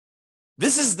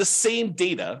 This is the same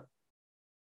data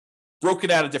broken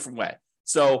out a different way.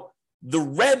 So the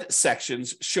red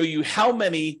sections show you how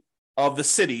many of the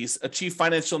cities achieve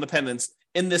financial independence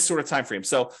in this sort of time frame.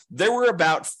 So there were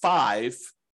about 5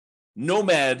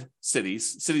 Nomad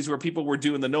cities where people were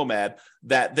doing the Nomad,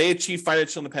 that they achieved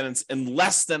financial independence in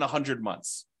less than 100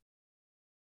 months.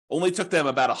 Only took them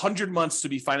about 100 months to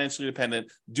be financially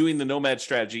independent doing the Nomad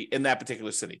strategy in that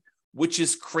particular city, which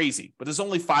is crazy. But there's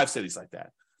only 5 cities like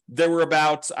that. There were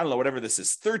about, I don't know, whatever this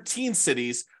is, 13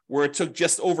 cities where it took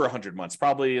just over 100 months,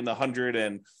 probably in the 100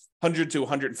 to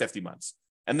 150 months.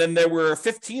 And then there were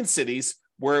 15 cities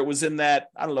where it was in that,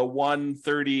 I don't know,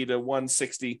 130 to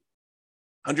 160,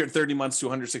 130 months to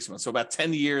 160 months. So about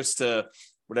 10 years to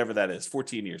whatever that is,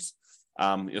 14 years,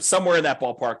 somewhere in that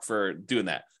ballpark for doing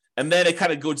that. And then it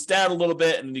kind of goes down a little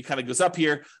bit, and then it kind of goes up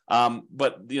here.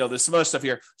 But there's some other stuff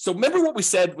here. So remember what we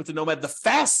said with the Nomad, the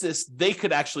fastest they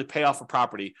could actually pay off a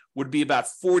property would be about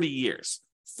 40 years.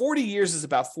 40 years is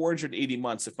about 480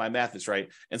 months, if my math is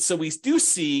right. And so we do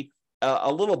see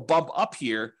a little bump up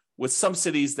here with some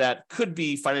cities that could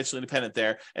be financially independent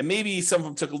there. And maybe some of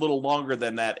them took a little longer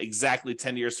than that, exactly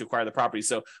 10 years to acquire the property.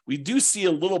 So we do see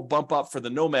a little bump up for the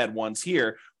Nomad ones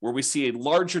here, where we see a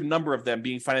larger number of them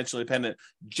being financially independent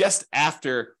just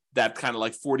after that kind of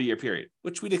like 40-year period,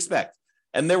 which we'd expect.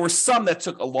 And there were some that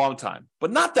took a long time,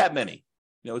 but not that many.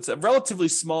 It's a relatively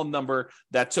small number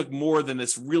that took more than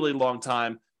this really long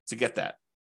time to get that.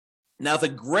 Now, the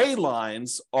gray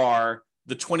lines are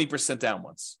the 20% down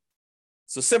ones.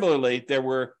 So similarly, there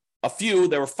were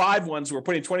 5 ones who were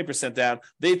putting 20% down.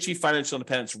 They achieved financial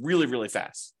independence really, really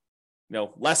fast.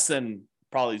 Less than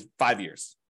probably 5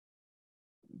 years.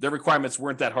 Their requirements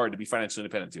weren't that hard to be financially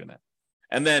independent doing that.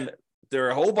 And then there are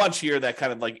a whole bunch here that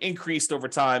kind of like increased over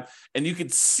time, and you can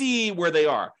see where they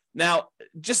are. Now,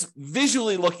 just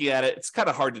visually looking at it, it's kind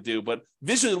of hard to do, but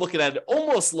visually looking at it,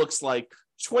 almost looks like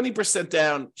 20%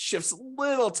 down shifts a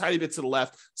little tiny bit to the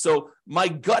left. So my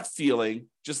gut feeling,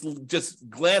 just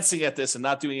glancing at this and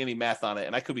not doing any math on it,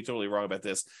 and I could be totally wrong about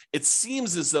this, it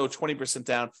seems as though 20%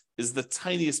 down is the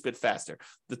tiniest bit faster,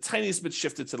 the tiniest bit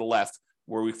shifted to the left,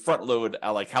 where we front load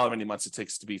like however many months it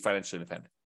takes to be financially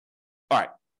independent. All right.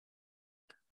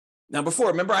 Now, before,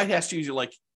 remember I asked you,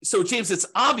 like, so James, it's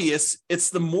obvious it's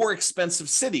the more expensive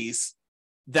cities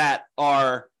that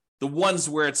are the ones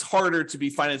where it's harder to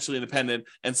be financially independent.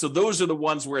 And so those are the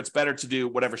ones where it's better to do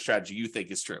whatever strategy you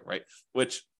think is true, right?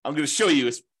 Which I'm going to show you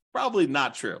is probably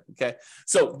not true, okay?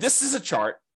 So this is a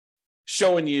chart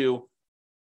showing you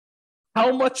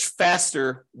how much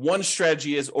faster one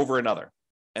strategy is over another.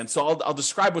 And so I'll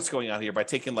describe what's going on here by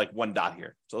taking like one dot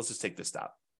here. So let's just take this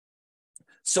dot.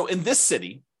 So in this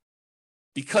city,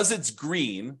 because it's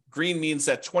green means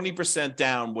that 20%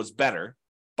 down was better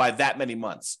by that many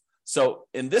months. So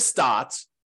in this dot,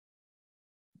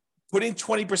 putting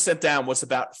 20% down was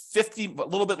about a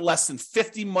little bit less than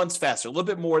 50 months faster, a little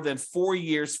bit more than 4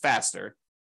 years faster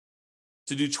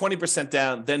to do 20%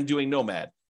 down than doing Nomad.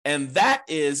 And that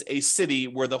is a city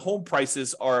where the home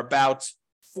prices are about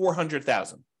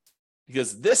 $400,000,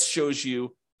 because this shows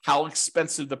you how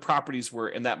expensive the properties were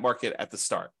in that market at the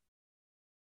start.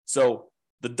 So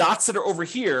the dots that are over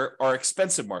here are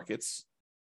expensive markets.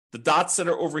 The dots that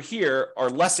are over here are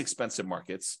less expensive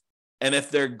markets. And if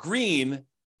they're green,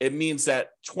 it means that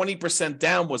 20%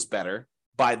 down was better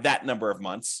by that number of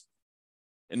months.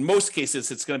 In most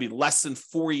cases, it's going to be less than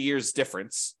 4 years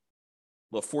difference.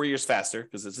 Well, 4 years faster,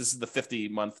 because this is the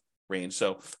 50-month range.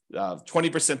 So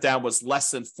 20% down was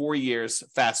less than 4 years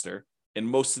faster in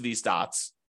most of these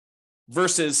dots.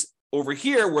 Versus over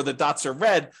here, where the dots are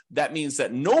red, that means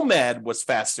that Nomad was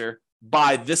faster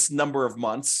by this number of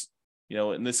months.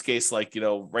 In this case, like,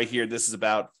 right here, this is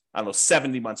about,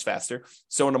 70 months faster.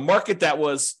 So in a market that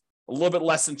was a little bit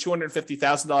less than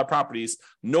 $250,000 properties,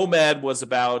 Nomad was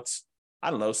about,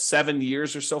 7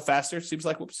 years or so faster. Seems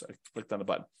like, whoops, I clicked on the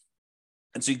button.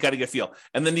 And so you got to get a feel.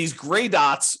 And then these gray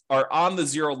dots are on the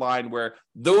zero line, where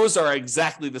those are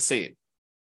exactly the same.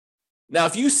 Now,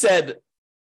 if you said,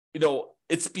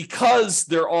 it's because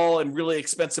they're all in really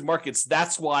expensive markets,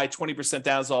 that's why 20%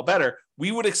 down is all better,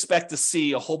 we would expect to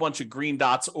see a whole bunch of green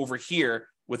dots over here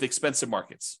with expensive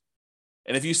markets.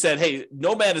 And if you said, hey,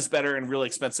 Nomad is better in really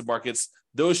expensive markets,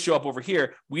 those show up over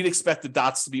here, we'd expect the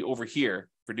dots to be over here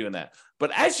for doing that.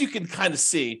 But as you can kind of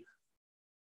see,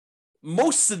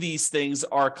 most of these things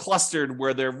are clustered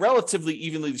where they're relatively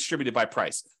evenly distributed by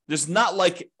price. There's not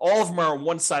like all of them are on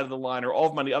one side of the line or all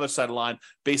of them on the other side of the line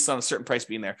based on a certain price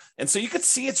being there. And so you could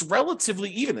see it's relatively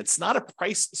even. It's not a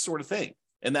price sort of thing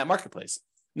in that marketplace.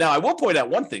 Now, I will point out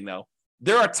one thing, though.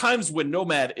 There are times when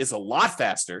Nomad is a lot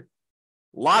faster,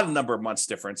 a lot of number of months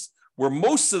difference, where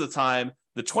most of the time,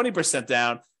 the 20%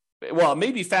 down, well, it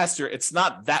may be faster. It's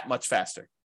not that much faster,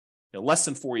 less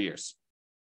than 4 years.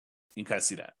 You can kind of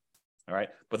see that. All right.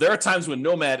 But there are times when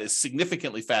Nomad is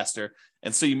significantly faster.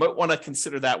 And so you might want to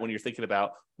consider that when you're thinking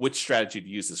about which strategy to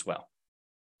use as well.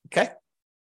 Okay. All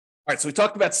right. So we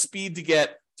talked about speed to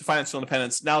get to financial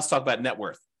independence. Now let's talk about net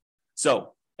worth.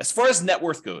 So as far as net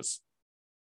worth goes,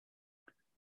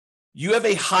 you have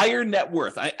a higher net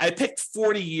worth. I picked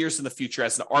 40 years in the future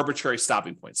as an arbitrary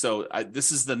stopping point. So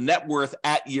this is the net worth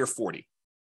at year 40.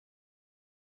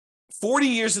 40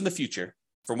 years in the future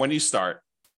from when you start,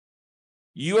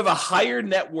 you have a higher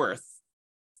net worth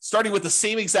starting with the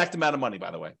same exact amount of money, by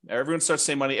the way. Everyone starts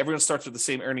the same money. Everyone starts with the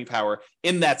same earning power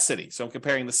in that city. So I'm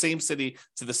comparing the same city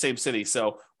to the same city.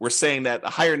 So we're saying that a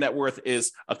higher net worth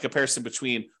is a comparison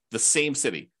between the same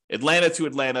city, Atlanta to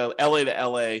Atlanta, LA to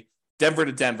LA, Denver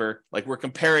to Denver. Like we're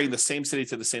comparing the same city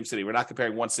to the same city. We're not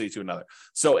comparing one city to another.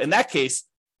 So in that case,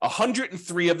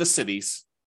 103 of the cities,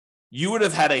 you would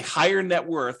have had a higher net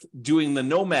worth doing the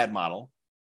nomad model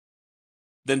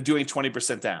than doing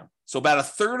 20% down. So about a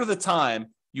third of the time,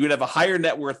 you would have a higher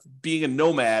net worth being a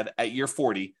nomad at year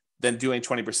 40 than doing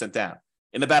 20% down.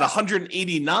 In about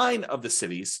 189 of the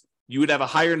cities, you would have a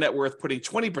higher net worth putting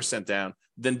 20% down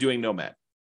than doing nomad.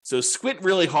 So squint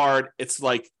really hard. It's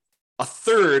like a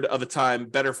third of the time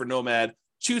better for nomad,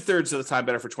 2/3 of the time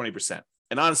better for 20%.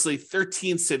 And honestly,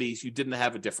 13 cities, you didn't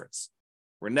have a difference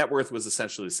where net worth was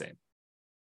essentially the same.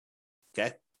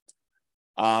 Okay.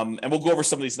 And we'll go over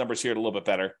some of these numbers here a little bit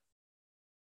better.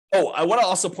 Oh, I want to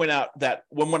also point out that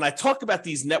when I talk about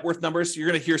these net worth numbers, you're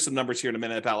going to hear some numbers here in a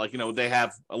minute about like, they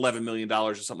have $11 million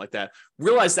or something like that.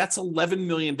 Realize that's $11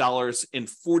 million in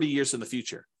 40 years in the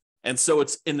future. And so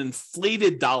it's an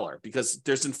inflated dollar because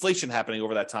there's inflation happening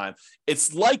over that time.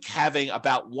 It's like having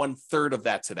about 1/3 of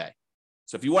that today.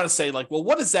 So if you want to say like, well,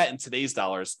 what is that in today's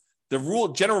dollars?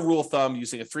 The general rule of thumb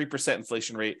using a 3%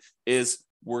 inflation rate is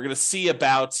we're going to see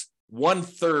about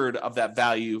 1/3 of that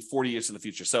value 40 years in the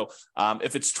future. So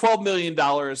if it's $12 million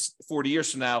 40 years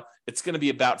from now, it's going to be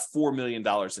about $4 million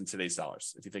in today's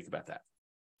dollars, if you think about that.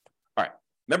 All right.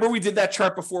 Remember we did that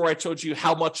chart before where I told you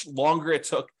how much longer it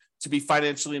took to be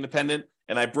financially independent?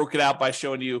 And I broke it out by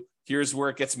showing you here's where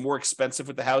it gets more expensive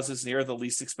with the houses. And here are the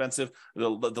least expensive, the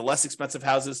less expensive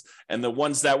houses. And the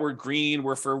ones that were green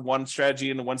were for one strategy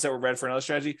and the ones that were red for another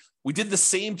strategy. We did the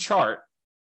same chart,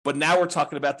 but now we're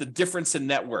talking about the difference in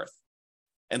net worth.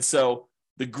 And so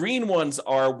the green ones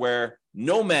are where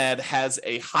nomad has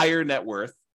a higher net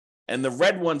worth, and the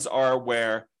red ones are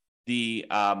where the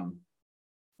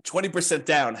 20%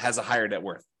 down has a higher net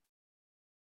worth.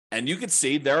 And you can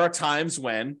see there are times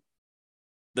when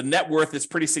the net worth is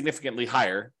pretty significantly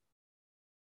higher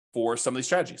for some of these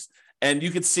strategies. And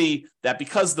you can see that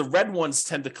because the red ones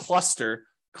tend to cluster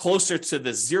closer to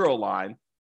the zero line,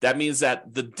 that means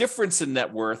that the difference in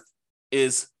net worth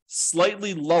is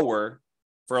slightly lower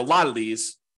for a lot of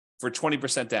these for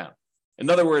 20% down. In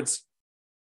other words,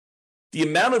 the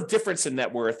amount of difference in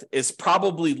net worth is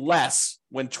probably less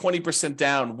when 20%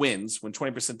 down wins, when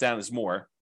 20% down is more.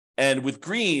 And with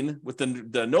green, with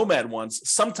the nomad ones,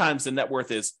 sometimes the net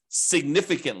worth is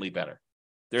significantly better.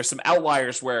 There are some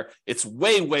outliers where it's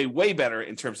way, way, way better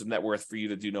in terms of net worth for you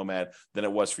to do nomad than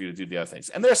it was for you to do the other things.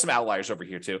 And there are some outliers over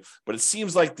here too, but it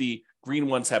seems like the green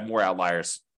ones have more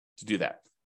outliers to do that.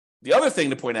 The other thing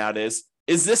to point out is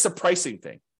this a pricing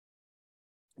thing?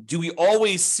 Do we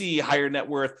always see higher net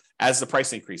worth as the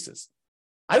price increases?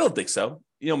 I don't think so.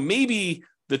 Maybe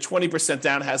the 20%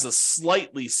 down has a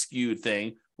slightly skewed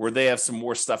thing where they have some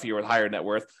more stuff here with higher net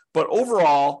worth. But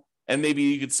overall, and maybe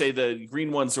you could say the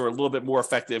green ones are a little bit more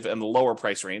effective in the lower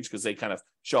price range because they kind of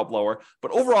show up lower.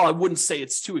 But overall, I wouldn't say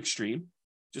it's too extreme.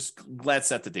 Just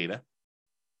glance at the data.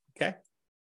 Okay.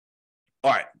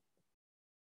 All right.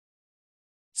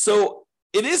 So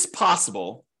it is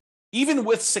possible, even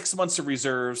with 6 months of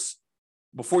reserves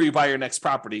before you buy your next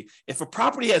property, if a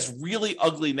property has really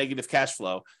ugly negative cash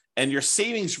flow and your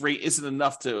savings rate isn't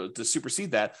enough to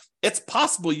supersede that, it's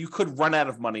possible you could run out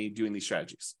of money doing these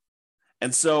strategies.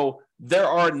 And so there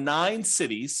are 9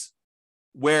 cities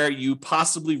where you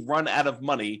possibly run out of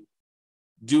money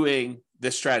doing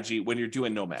this strategy when you're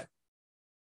doing nomad.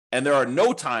 And there are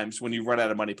no times when you run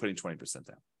out of money putting 20%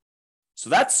 down. So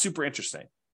that's super interesting.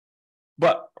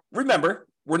 But remember,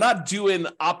 we're not doing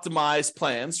optimized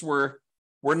plans. We're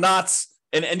not,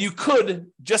 and you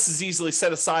could just as easily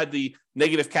set aside the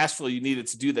negative cash flow you needed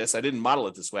to do this. I didn't model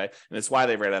it this way, and it's why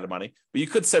they ran out of money. But you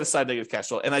could set aside negative cash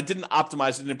flow, and I didn't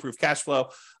optimize it and improve cash flow.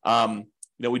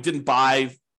 We didn't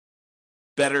buy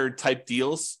better type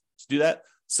deals to do that.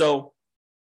 So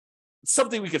it's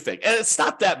something we could fake, and it's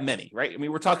not that many, right? I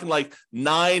mean, we're talking like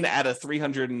 9 out of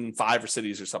 305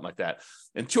 cities or something like that.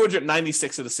 And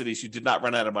 296 of the cities, you did not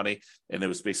run out of money, and it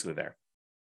was basically there.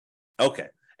 Okay.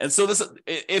 And so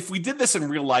if we did this in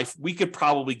real life, we could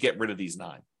probably get rid of these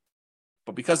 9.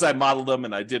 But because I modeled them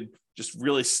and I did just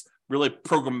really, really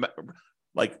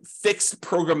fixed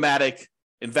programmatic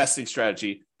investing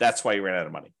strategy, that's why you ran out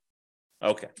of money.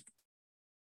 Okay.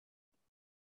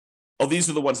 Oh, these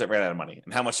are the ones that ran out of money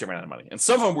and how much they ran out of money. And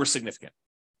some of them were significant,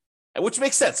 which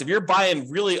makes sense. If you're buying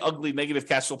really ugly negative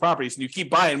cash flow properties and you keep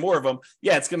buying more of them,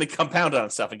 yeah, it's going to compound on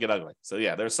itself and get ugly. So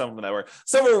yeah, there's some of them were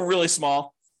really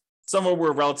small. Some of them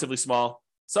were relatively small.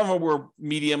 Some of them were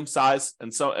medium size,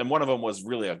 and one of them was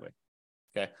really ugly.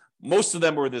 Okay. Most of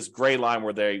them were this gray line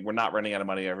where they were not running out of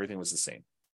money. Everything was the same.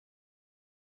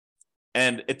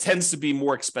 And it tends to be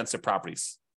more expensive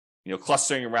properties,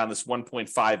 clustering around this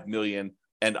 1.5 million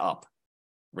and up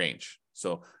range.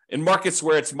 So in markets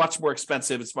where it's much more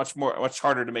expensive, it's much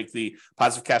harder to make the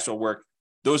positive cash flow work.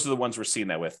 Those are the ones we're seeing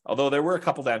that with. Although there were a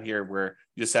couple down here where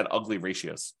you just had ugly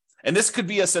ratios. And this could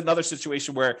be another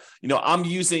situation where, I'm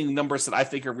using numbers that I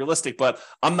think are realistic, but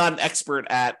I'm not an expert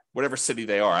at whatever city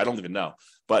they are. I don't even know.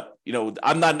 But,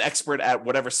 I'm not an expert at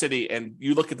whatever city. And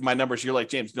you look at my numbers, you're like,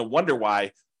 James, no wonder why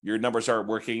your numbers aren't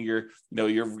working. Your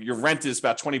rent is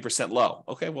about 20% low.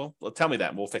 Okay, well, tell me that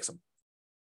and we'll fix them.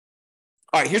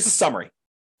 All right, here's the summary.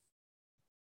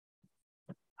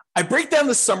 I break down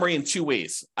the summary in two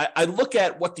ways. I look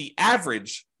at what the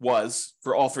average was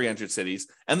for all 300 cities,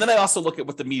 and then I also look at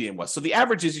what the median was. So the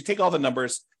average is you take all the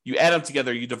numbers, you add them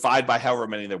together, you divide by however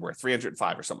many there were,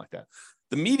 305 or something like that.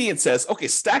 The median says, okay,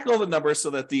 stack all the numbers so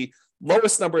that the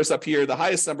lowest number is up here, the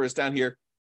highest number is down here,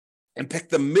 and pick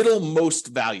the middlemost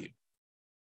value.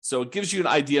 So it gives you an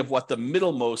idea of what the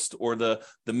middlemost or the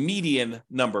median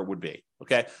number would be.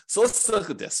 Okay, so let's look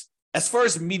at this. As far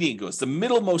as median goes, the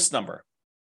middlemost number,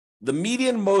 the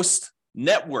median most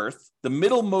net worth, the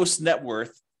middlemost net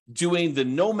worth doing the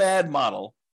Nomad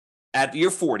model at year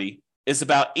 40 is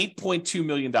about $8.2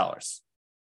 million.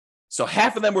 So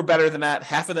half of them were better than that,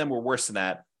 half of them were worse than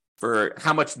that for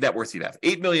how much net worth you'd have.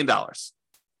 $8 million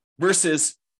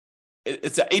versus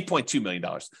it's at $8.2 million.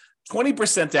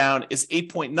 20% down is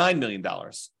 $8.9 million.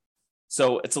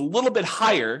 So it's a little bit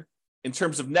higher in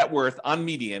terms of net worth on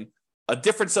median, a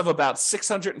difference of about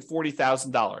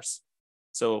 $640,000.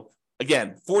 So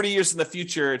again, 40 years in the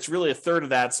future, it's really a third of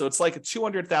that. So it's like a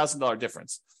 $200,000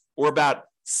 difference, or about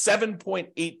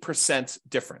 7.8%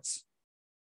 difference.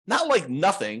 Not like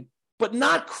nothing, but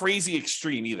not crazy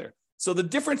extreme either. So the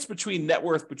difference between net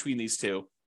worth between these two,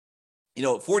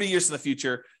 40 years in the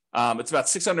future, it's about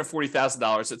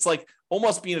 $640,000. It's like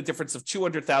almost being a difference of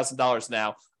 $200,000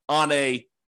 now on a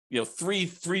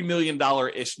 $3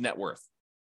 million-ish net worth.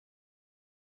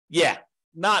 Yeah,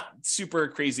 not super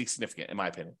crazy significant in my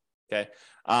opinion. Okay,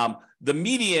 the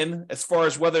median, as far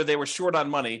as whether they were short on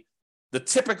money, the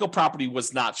typical property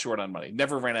was not short on money,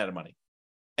 never ran out of money,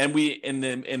 and we in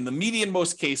the median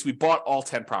most case we bought all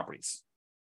 10 properties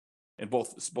in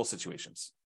both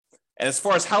situations. And as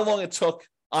far as how long it took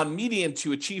on median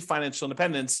to achieve financial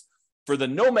independence, for the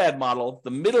Nomad model,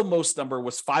 the middlemost number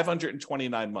was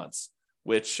 529 months.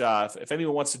 Which, if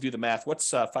anyone wants to do the math, what's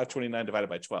 529 divided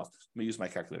by 12? Let me use my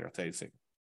calculator. I'll tell you in a second.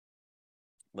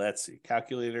 Let's see.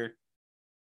 Calculator.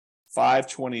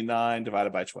 529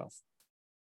 divided by 12.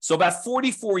 So about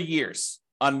 44 years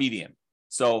on median.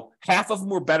 So half of them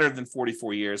were better than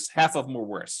 44 years. Half of them were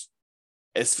worse.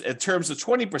 In terms of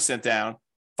 20% down,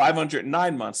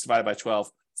 509 months divided by 12,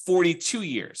 42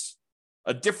 years.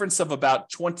 A difference of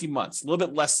about 20 months. A little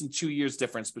bit less than 2 years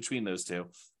difference between those two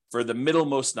for the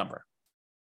middlemost number.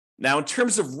 Now, in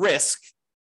terms of risk,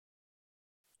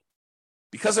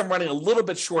 because I'm running a little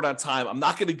bit short on time, I'm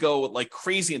not going to go like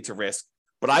crazy into risk,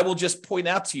 but I will just point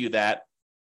out to you that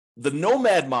the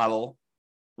Nomad model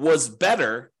was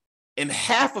better in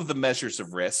half of the measures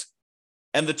of risk,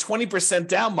 and the 20%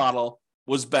 down model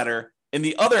was better in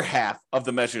the other half of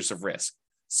the measures of risk.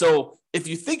 So if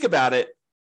you think about it,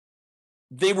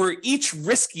 they were each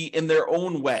risky in their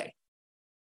own way.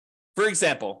 For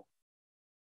example,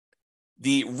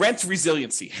 the rent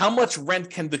resiliency, how much rent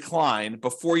can decline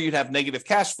before you'd have negative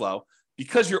cash flow,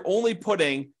 because you're only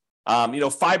putting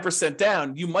 5%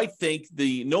 down, you might think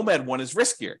the Nomad one is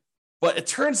riskier. But it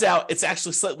turns out it's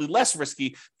actually slightly less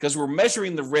risky because we're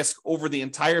measuring the risk over the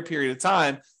entire period of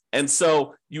time. And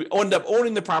so you end up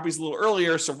owning the properties a little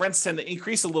earlier, so rents tend to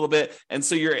increase a little bit. And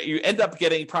so you end up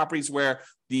getting properties where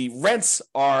the rents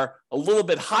are a little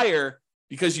bit higher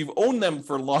because you've owned them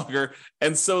for longer.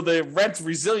 And so the rent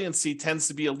resiliency tends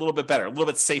to be a little bit better, a little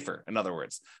bit safer, in other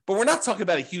words. But we're not talking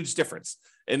about a huge difference.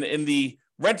 In the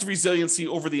rent resiliency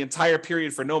over the entire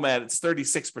period for Nomad, it's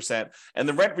 36%. And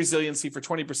the rent resiliency for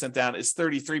 20% down is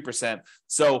 33%.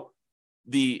 So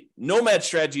the Nomad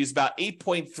strategy is about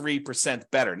 8.3%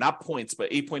 better, not points, but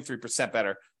 8.3%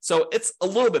 better. So it's a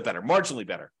little bit better, marginally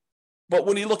better. But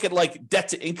when you look at like debt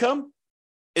to income,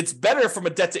 it's better from a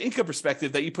debt to income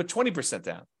perspective that you put 20%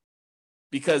 down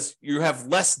because you have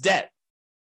less debt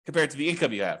compared to the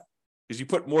income you have because you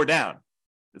put more down.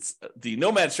 The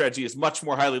Nomad strategy is much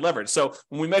more highly leveraged. So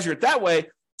when we measure it that way,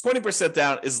 20%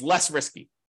 down is less risky.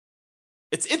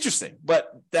 It's interesting, but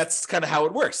that's kind of how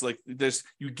it works. Like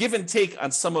you give and take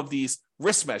on some of these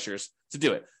risk measures to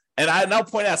do it. And I'll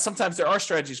point out, sometimes there are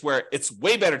strategies where it's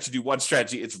way better to do one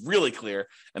strategy. It's really clear.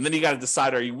 And then you got to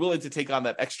decide, are you willing to take on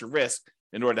that extra risk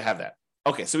in order to have that?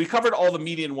 Okay, so we covered all the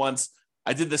median ones.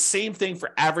 I did the same thing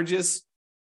for averages.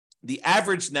 The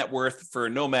average net worth for a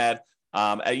nomad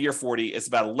at year 40 is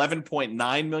about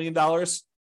 $11.9 million.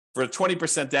 For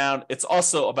 20% down, it's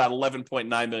also about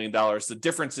 $11.9 million. The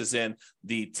difference is in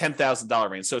the $10,000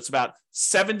 range. So it's about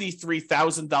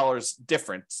 $73,000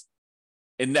 difference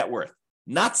in net worth.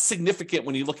 Not significant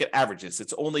when you look at averages.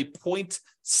 It's only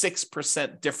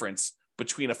 0.6% difference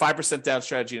between a 5% down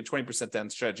strategy and a 20% down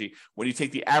strategy when you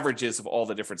take the averages of all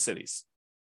the different cities.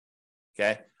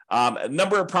 Okay.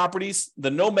 Number of properties,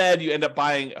 the nomad, you end up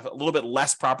buying a little bit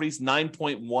less properties,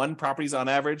 9.1 properties on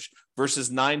average versus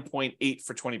 9.8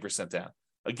 for 20% down.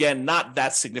 Again, not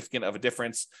that significant of a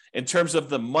difference. In terms of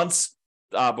the months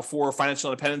before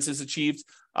financial independence is achieved,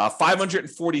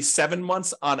 547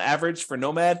 months on average for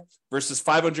nomad versus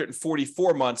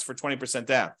 544 months for 20%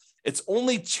 down. It's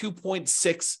only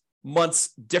 2.6 months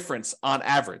difference on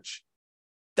average.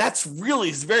 That's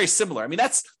really very similar. I mean,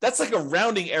 that's like a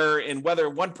rounding error in whether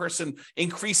one person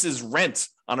increases rent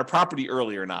on a property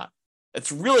early or not.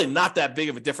 It's really not that big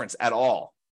of a difference at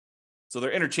all. So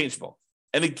they're interchangeable.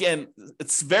 And again,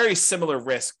 it's very similar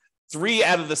risk. 3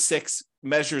 out of the 6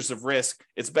 measures of risk,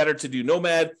 it's better to do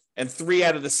nomad, and 3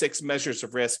 out of the 6 measures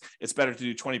of risk, it's better to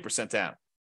do 20% down.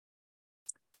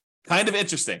 Kind of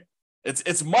interesting.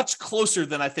 It's much closer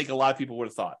than I think a lot of people would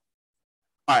have thought.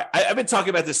 All right, I've been talking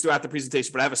about this throughout the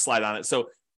presentation, but I have a slide on it. So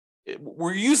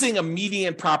we're using a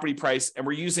median property price, and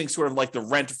we're using sort of like the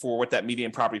rent for what that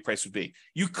median property price would be.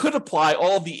 You could apply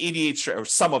all of the 88, or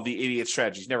some of the 88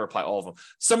 strategies, never apply all of them.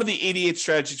 Some of the 88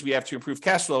 strategies we have to improve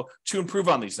cash flow to improve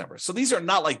on these numbers. So these are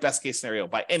not like best case scenario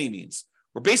by any means.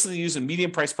 We're basically using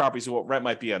median price properties and what rent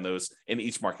might be on those in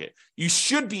each market. You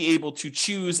should be able to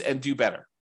choose and do better.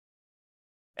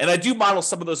 And I do model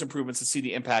some of those improvements to see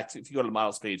the impact. If you go to the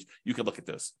models page, you can look at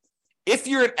those. If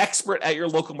you're an expert at your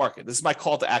local market, this is my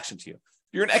call to action to you.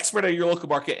 If you're an expert at your local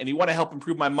market and you want to help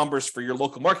improve my numbers for your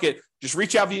local market, just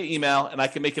reach out via email and I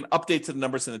can make an update to the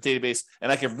numbers in the database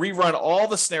and I can rerun all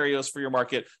the scenarios for your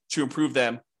market to improve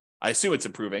them. I assume it's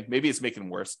improving. Maybe it's making them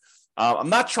worse. I'm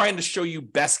not trying to show you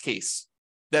best case.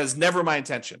 That is never my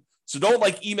intention. So don't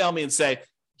like email me and say,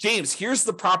 James, here's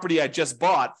the property I just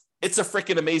bought. It's a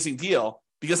freaking amazing deal.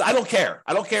 Because I don't care.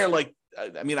 I don't care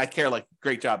I care like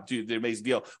great job, do the amazing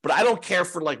deal. But I don't care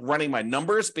for like running my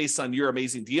numbers based on your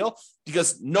amazing deal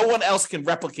because no one else can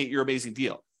replicate your amazing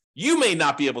deal. You may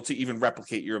not be able to even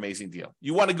replicate your amazing deal.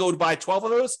 You want to go to buy 12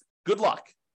 of those? Good luck.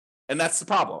 And that's the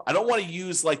problem. I don't want to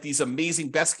use like these amazing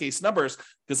best case numbers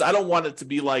because I don't want it to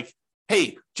be like,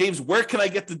 hey, James, where can I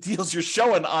get the deals you're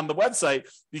showing on the website?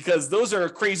 Because those are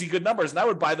crazy good numbers. And I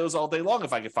would buy those all day long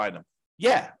if I could find them.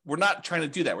 Yeah, we're not trying to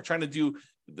do that. We're trying to do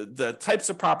the types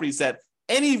of properties that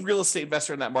any real estate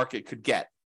investor in that market could get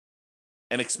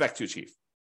and expect to achieve.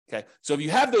 Okay, so if you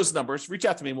have those numbers, reach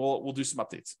out to me and we'll do some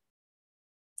updates.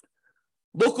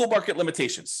 Local market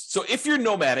limitations. So if you're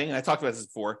nomading, and I talked about this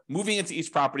before, moving into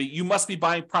each property, you must be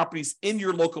buying properties in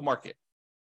your local market.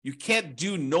 You can't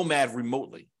do nomad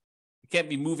remotely. You can't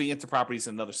be moving into properties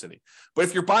in another city. But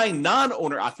if you're buying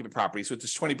non-owner occupant properties, which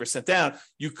is 20% down,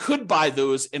 you could buy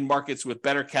those in markets with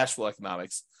better cash flow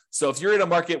economics. So if you're in a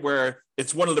market where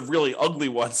it's one of the really ugly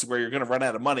ones where you're going to run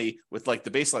out of money with like the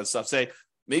baseline stuff, say,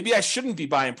 maybe I shouldn't be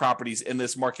buying properties in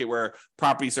this market where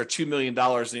properties are $2 million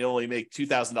and you only make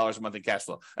 $2,000 a month in cash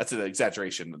flow. That's an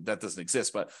exaggeration. That doesn't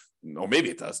exist, or maybe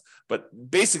it does. But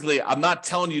basically, I'm not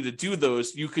telling you to do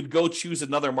those. You could go choose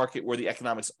another market where the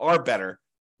economics are better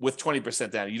with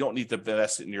 20% down. You don't need to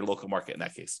invest in your local market in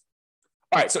that case.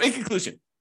 All right. So in conclusion,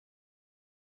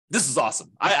 this is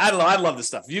awesome. I don't know. I love this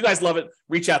stuff. If you guys love it,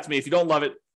 reach out to me. If you don't love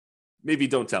it, maybe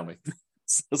don't tell me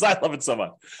because I love it so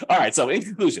much. All right. So in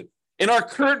conclusion, in our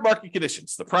current market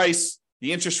conditions, the price,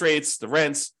 the interest rates, the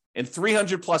rents, in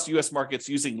 300 plus US markets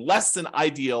using less than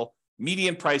ideal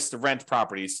median price to rent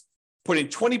properties, putting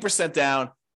 20%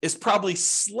 down is probably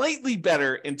slightly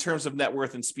better in terms of net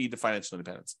worth and speed to financial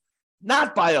independence.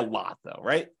 Not by a lot though,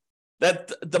 right?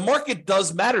 That the market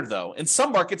does matter though. In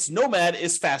some markets, nomad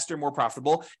is faster, more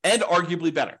profitable, and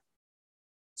arguably better.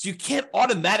 So you can't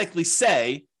automatically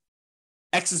say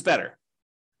X is better.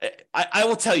 I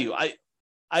will tell you,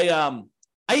 I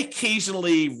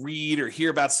occasionally read or hear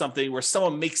about something where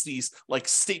someone makes these like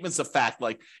statements of fact,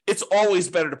 like it's always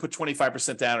better to put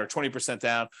 25% down or 20%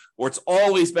 down, or it's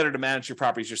always better to manage your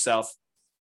properties yourself.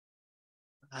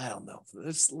 I don't know.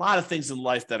 There's a lot of things in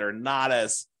life that are not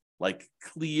as like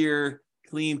clear,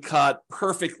 clean cut,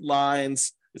 perfect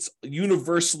lines. it's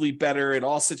universally better in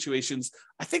all situations.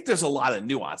 I think there's a lot of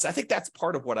nuance. I think that's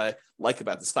part of what I like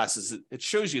about this class is it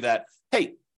shows you that,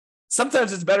 hey,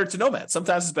 sometimes it's better to nomad.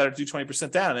 Sometimes it's better to do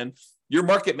 20% down, and your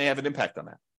market may have an impact on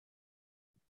that.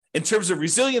 In terms of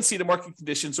resiliency to market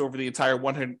conditions over the entire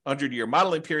 100-year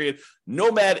modeling period,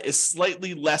 nomad is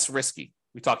slightly less risky.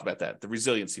 We talked about that, the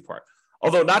resiliency part.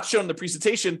 Although not shown in the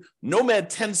presentation, nomad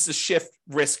tends to shift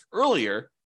risk earlier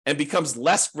and becomes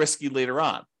less risky later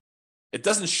on. It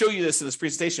doesn't show you this in this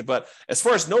presentation, but as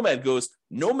far as nomad goes,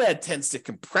 nomad tends to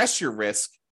compress your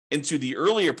risk into the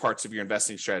earlier parts of your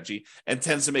investing strategy and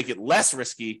tends to make it less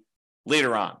risky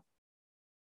later on.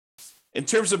 In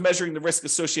terms of measuring the risk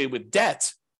associated with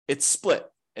debt, it's split.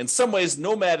 In some ways,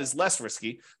 nomad is less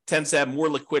risky, tends to have more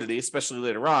liquidity, especially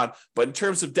later on. But in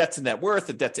terms of debt to net worth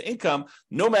and debt to income,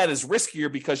 nomad is riskier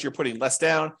because you're putting less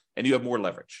down and you have more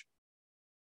leverage.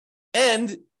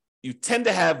 And you tend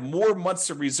to have more months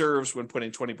of reserves when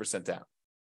putting 20% down.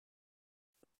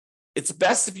 It's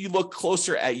best if you look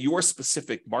closer at your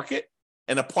specific market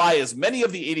and apply as many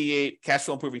of the 88 cash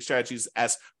flow improving strategies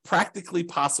as practically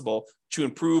possible to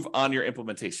improve on your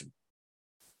implementation.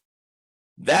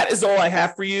 That is all I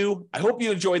have for you. I hope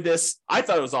you enjoyed this. I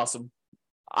thought it was awesome.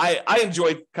 I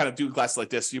enjoyed kind of doing classes like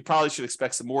this. You probably should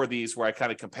expect some more of these where I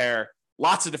kind of compare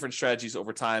lots of different strategies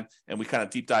over time and we kind of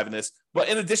deep dive in this. But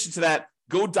in addition to that,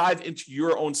 go dive into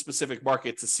your own specific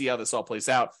market to see how this all plays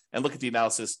out and look at the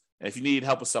analysis. And if you need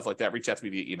help with stuff like that, reach out to me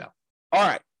via email. All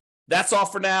right. That's all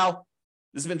for now.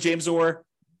 This has been James Orr.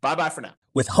 Bye-bye for now.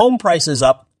 With home prices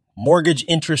up, mortgage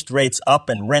interest rates up,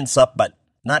 and rents up, but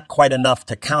not quite enough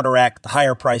to counteract the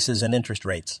higher prices and interest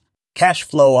rates, cash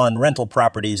flow on rental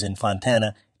properties in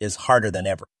Fontana is harder than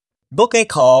ever. Book a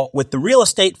call with the Real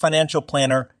Estate Financial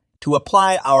Planner to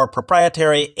apply our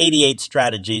proprietary 88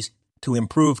 strategies to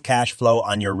improve cash flow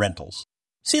on your rentals.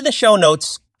 See the show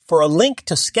notes for a link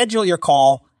to schedule your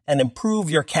call and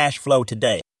improve your cash flow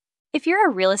today. If you're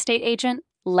a real estate agent,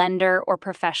 lender, or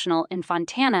professional in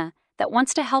Fontana that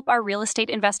wants to help our real estate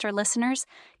investor listeners,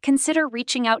 consider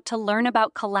reaching out to learn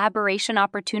about collaboration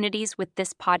opportunities with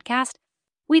this podcast.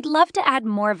 We'd love to add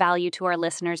more value to our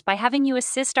listeners by having you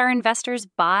assist our investors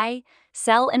buy,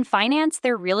 sell, and finance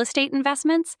their real estate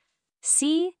investments.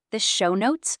 See the show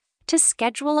notes to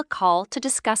schedule a call to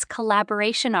discuss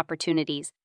collaboration opportunities